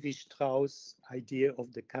course, Levi-Strauss' idea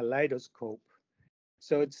of the kaleidoscope.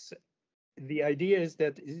 So the idea is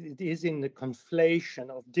that it is in the conflation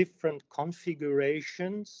of different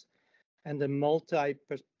configurations and the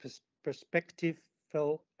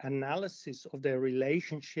multi-perspectival analysis of their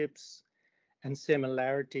relationships and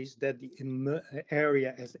similarities that the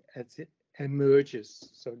area as it emerges.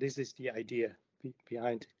 So this is the idea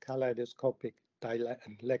behind kaleidoscopic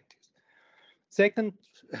dialectics. Second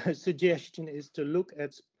suggestion is to look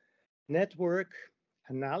at network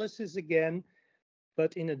analysis again,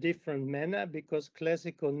 but in a different manner, because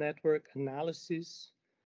classical network analysis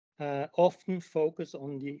often focus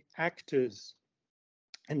on the actors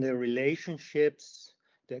and their relationships,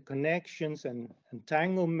 their connections and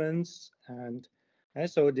entanglements, and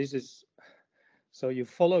so this is, so you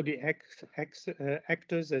follow the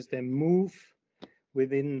actors as they move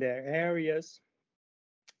within their areas,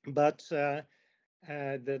 but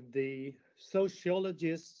the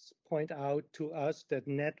sociologists point out to us that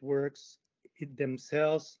networks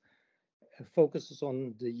themselves focuses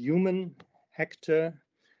on the human actor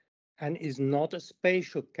and is not a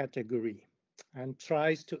spatial category, and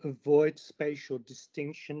tries to avoid spatial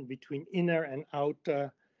distinction between inner and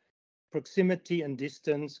outer, proximity and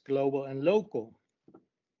distance, global and local.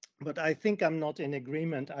 But I think I'm not in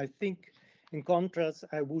agreement. I think, in contrast,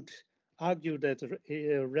 I would argue that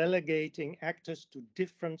relegating actors to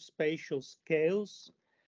different spatial scales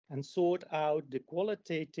and sort out the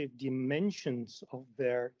qualitative dimensions of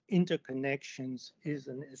their interconnections is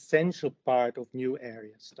an essential part of new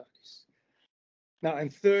area studies. Now,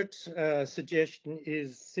 and third suggestion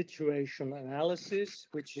is situation analysis,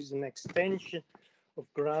 which is an extension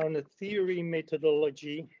of grounded theory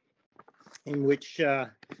methodology, in which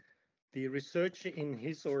the researcher in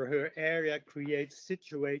his or her area creates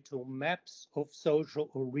situational maps of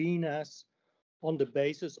social arenas on the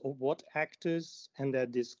basis of what actors and their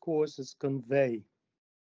discourses convey.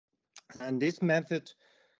 And this method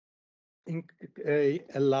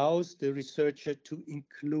allows the researcher to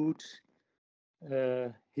include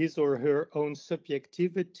his or her own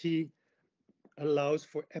subjectivity allows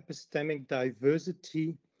for epistemic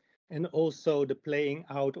diversity and also the playing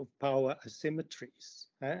out of power asymmetries.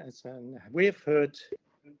 We have heard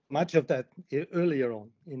much of that earlier on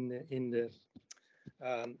in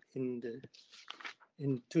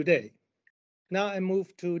today. Now I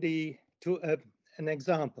move to an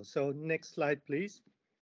example. So next slide, please.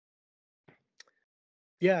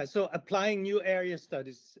 Yeah, so applying new area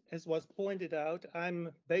studies, as was pointed out,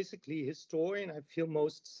 I'm basically a historian. I feel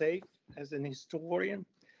most safe as an historian.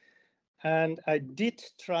 And I did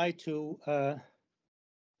try to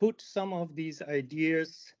put some of these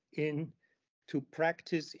ideas into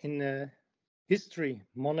practice in a history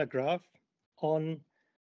monograph on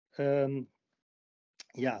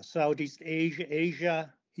Southeast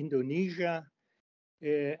Asia, Indonesia,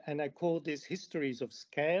 and I call this Histories of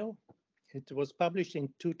Scale. It was published in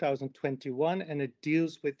 2021, and it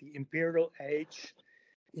deals with the imperial age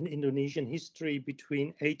in Indonesian history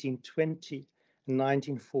between 1820 and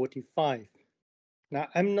 1945. Now,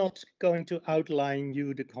 I'm not going to outline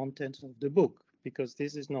you the contents of the book, because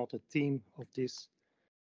this is not a theme of this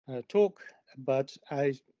talk, but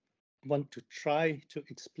I want to try to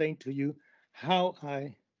explain to you how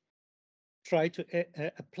I try to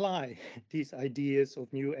apply these ideas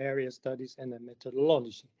of new area studies and a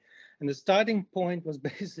methodology. And the starting point was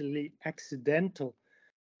basically accidental.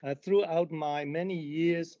 Throughout my many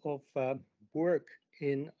years of work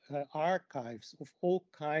in archives of all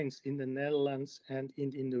kinds in the Netherlands and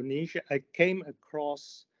in Indonesia, I came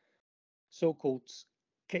across so-called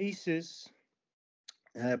cases,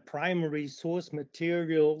 primary source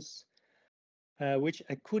materials, which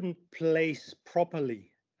I couldn't place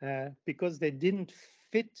properly because they didn't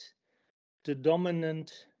fit the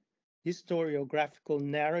dominant historiographical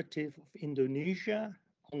narrative of Indonesia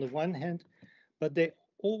on the one hand, but they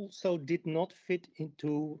also did not fit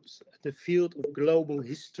into the field of global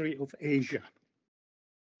history of Asia.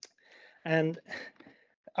 And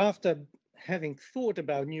after having thought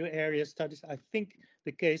about new area studies, I think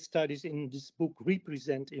the case studies in this book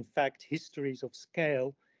represent, in fact, histories of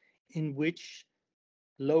scale in which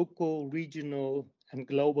local, regional, and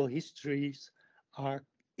global histories are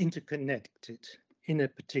interconnected in a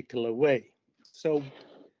particular way. So,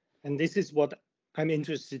 and this is what I'm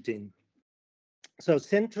interested in. So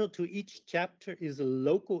central to each chapter is a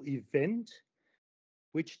local event,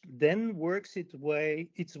 which then works its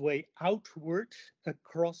way outward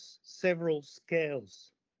across several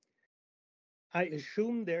scales. I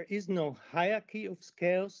assume there is no hierarchy of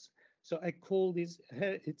scales, so I call this,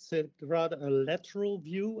 it's rather a lateral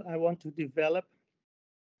view I want to develop.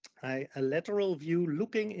 A lateral view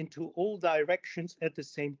looking into all directions at the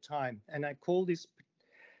same time, and I call this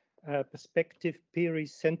perspective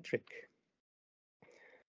pericentric.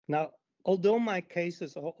 Now, although my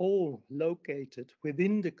cases are all located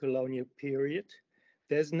within the colonial period,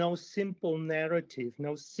 there's no simple narrative,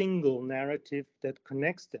 no single narrative that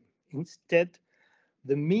connects them. Instead,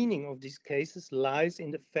 the meaning of these cases lies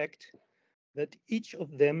in the fact that each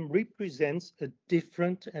of them represents a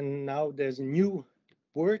different, and now there's a new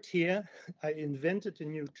word here, I invented a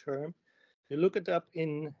new term. You look it up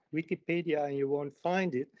in Wikipedia and you won't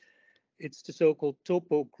find it. It's the so-called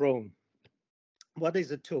topogrome. What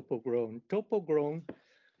is a topogrome? Topogrome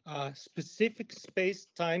are specific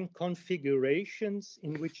space-time configurations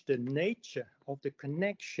in which the nature of the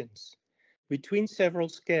connections between several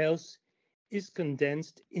scales is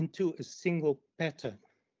condensed into a single pattern.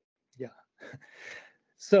 Yeah.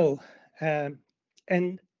 So,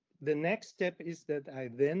 and the next step is that I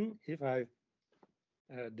then, if I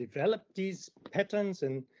develop these patterns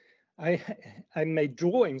and I made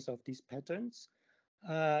drawings of these patterns,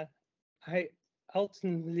 I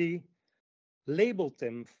ultimately labeled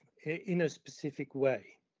them in a specific way.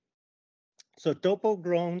 So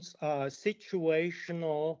topogromes are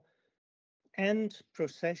situational and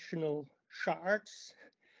processional charts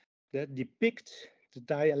that depict the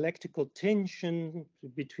dialectical tension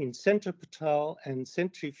between centripetal and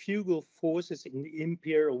centrifugal forces in the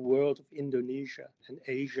imperial world of Indonesia and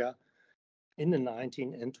Asia in the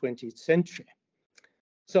 19th and 20th century.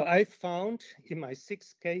 So I found in my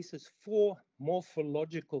 6 cases 4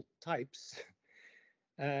 morphological types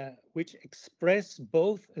which express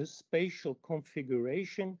both a spatial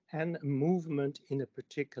configuration and a movement in a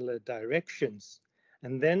particular directions.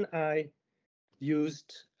 And then I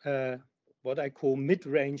used what I call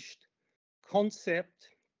mid-ranged concept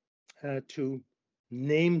to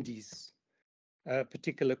name these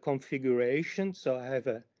particular configurations. So I have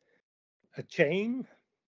a chain,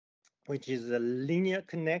 which is a linear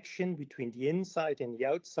connection between the inside and the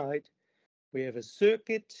outside. We have a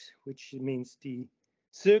circuit, which means the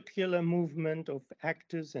circular movement of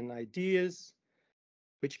actors and ideas.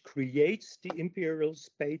 which creates the imperial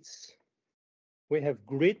space. We have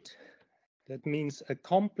grid, that means a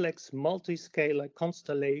complex multiscalar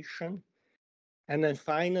constellation. And then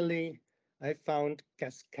finally, I found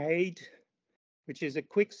cascade, which is a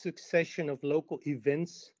quick succession of local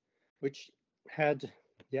events, which had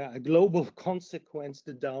a global consequence,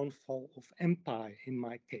 the downfall of empire in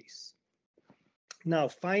my case. Now,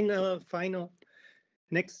 final,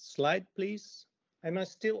 next slide, please. Am I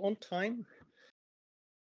still on time?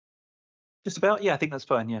 Just about, yeah, I think that's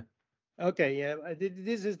fine, yeah. Okay, yeah,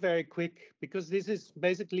 this is very quick because this is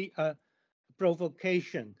basically a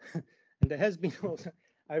provocation. And there has been also,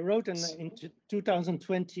 I wrote in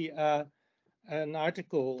 2020 an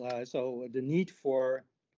article, so the need for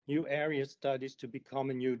new area studies to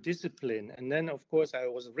become a new discipline. And then, of course, I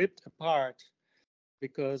was ripped apart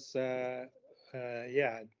because,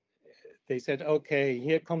 they said, okay,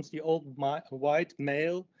 here comes the old white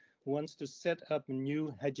male who wants to set up a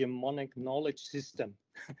new hegemonic knowledge system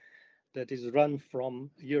that is run from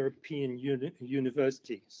European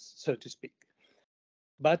universities, so to speak.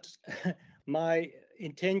 But my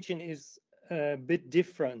intention is a bit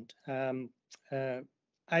different. During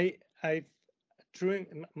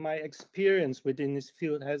my experience within this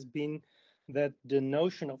field has been that the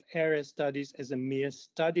notion of area studies as a mere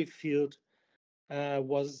study field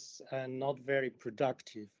was not very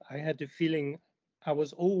productive. I had the feeling I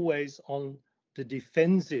was always on the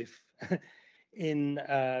defensive in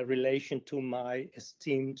relation to my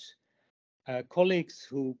esteemed colleagues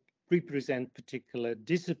who represent particular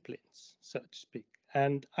disciplines, so to speak.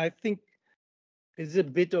 And I think it's a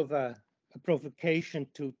bit of a provocation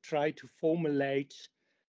to try to formulate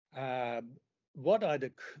what are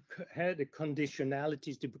the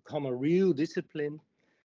conditionalities to become a real discipline.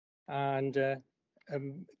 And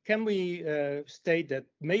can we state that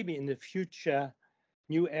maybe in the future,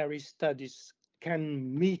 new area studies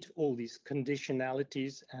can meet all these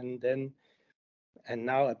conditionalities and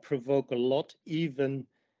now I provoke a lot, even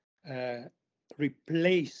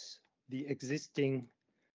replace the existing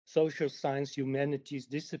social science humanities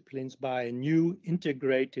disciplines by a new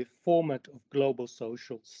integrative format of global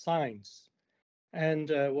social science. And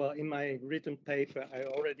well, in my written paper, I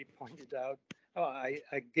already pointed out, I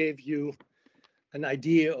gave you an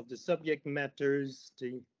idea of the subject matters,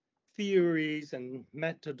 the theories and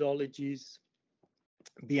methodologies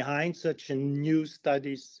behind such a new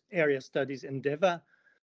area studies endeavor.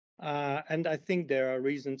 And I think there are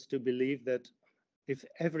reasons to believe that if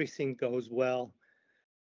everything goes well,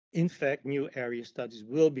 in fact, new area studies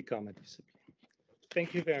will become a discipline.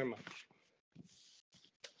 Thank you very much.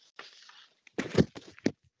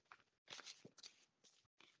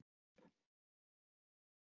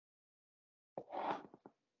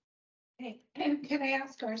 Okay. Can I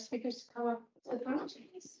ask our speakers to come up to the front,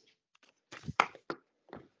 please?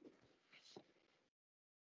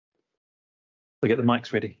 We'll get the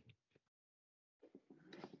mics ready.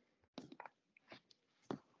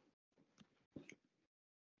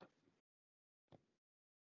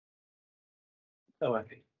 Oh,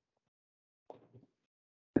 okay.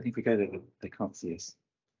 I think if we go there, they can't see us.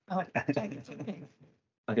 Oh,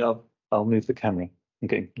 Okay, I'll move the camera. I'm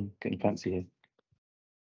getting fancy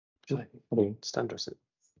here. Hello, stand or sit.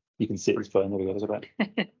 You can sit, it's fine. There we go, that's about.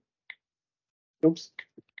 Oops.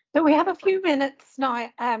 So we have a few minutes now.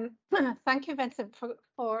 Thank you, Vincent,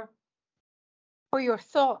 for your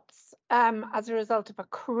thoughts as a result of a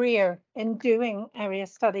career in doing area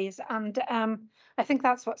studies. And I think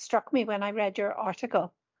that's what struck me when I read your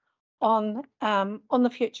article on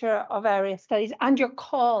the future of area studies and your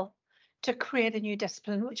call to create a new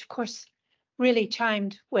discipline, which of course really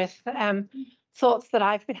chimed with thoughts that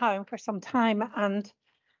I've been having for some time. And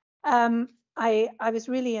I was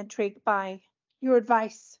really intrigued by your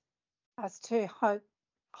advice as to how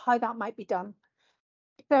that might be done.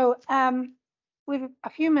 So we've a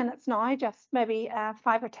few minutes now, just maybe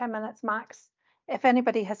 5 or 10 minutes max. If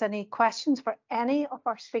anybody has any questions for any of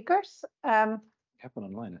our speakers, We have one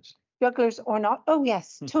online, actually. jugglers or not. Oh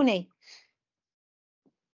yes, Tony.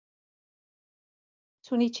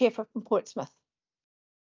 Tony Chafer from Portsmouth.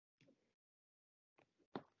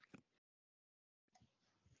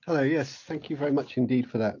 Hello, yes, thank you very much indeed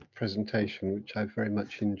for that presentation, which I very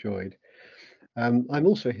much enjoyed. I'm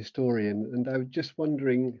also a historian, and I was just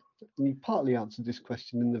wondering, you partly answered this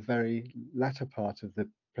question in the very latter part of the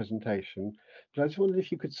presentation, but I just wondered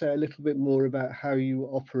if you could say a little bit more about how you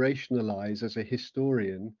operationalize as a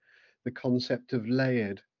historian the concept of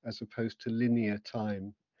layered as opposed to linear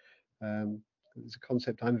time. It's a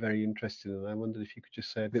concept I'm very interested in. I wondered if you could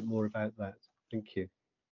just say a bit more about that. Thank you.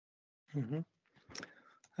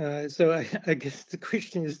 So I guess the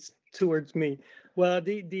question is towards me. Well,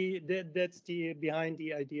 that's the behind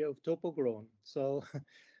the idea of topogrown. So,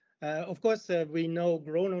 of course, we know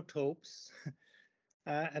chronotopes,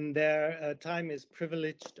 and their time is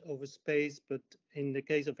privileged over space. But in the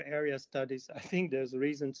case of area studies, I think there's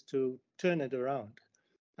reasons to turn it around.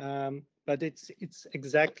 But it's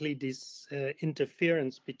exactly this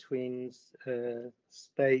interference between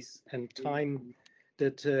space and time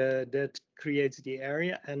that creates the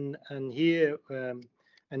area. And here,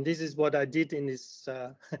 and this is what I did in these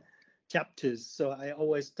chapters. So I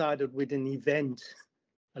always started with an event,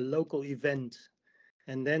 a local event,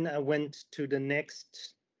 and then I went to the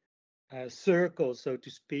next circle, so to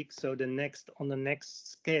speak. So the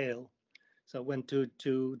next scale. So I went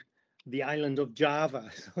to the island of Java.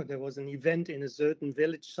 So there was an event in a certain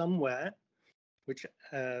village somewhere, which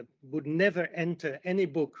would never enter any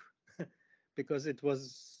book because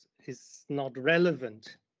it's not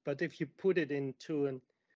relevant. But if you put it into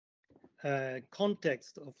a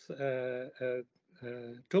context of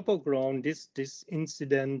topogrown, this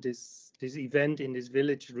incident, this event in this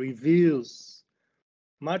village reveals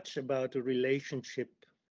much about the relationship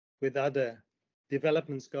with other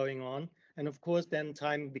developments going on. And of course, then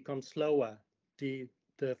time becomes slower. The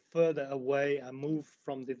further away I move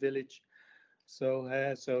from the village. So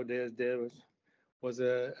there was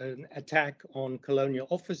an attack on colonial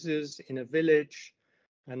officers in a village.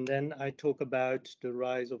 And then I talk about the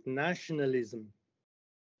rise of nationalism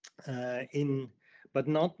but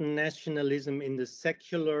not nationalism in the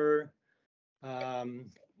secular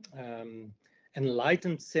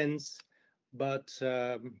enlightened sense, but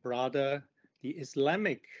rather the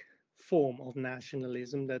Islamic form of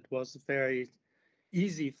nationalism that was very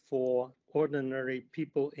easy for ordinary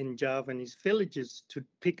people in Javanese villages to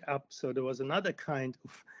pick up. So there was another kind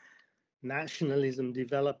of nationalism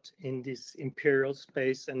developed in this imperial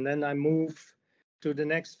space. And then I move to the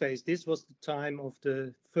next phase. This was the time of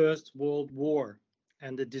the First World War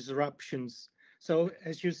and the disruptions. So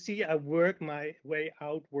as you see, I work my way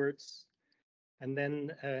outwards, and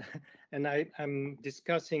then I'm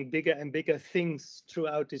discussing bigger and bigger things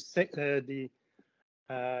throughout the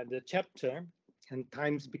chapter, and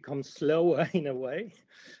times become slower in a way,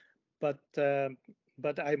 but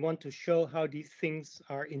I want to show how these things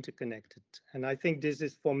are interconnected. And I think this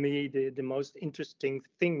is, for me, the most interesting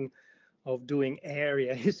thing of doing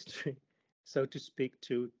area history, so to speak,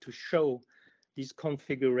 to show these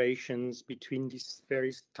configurations between these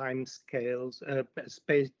various time scales,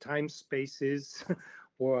 time spaces,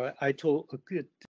 or I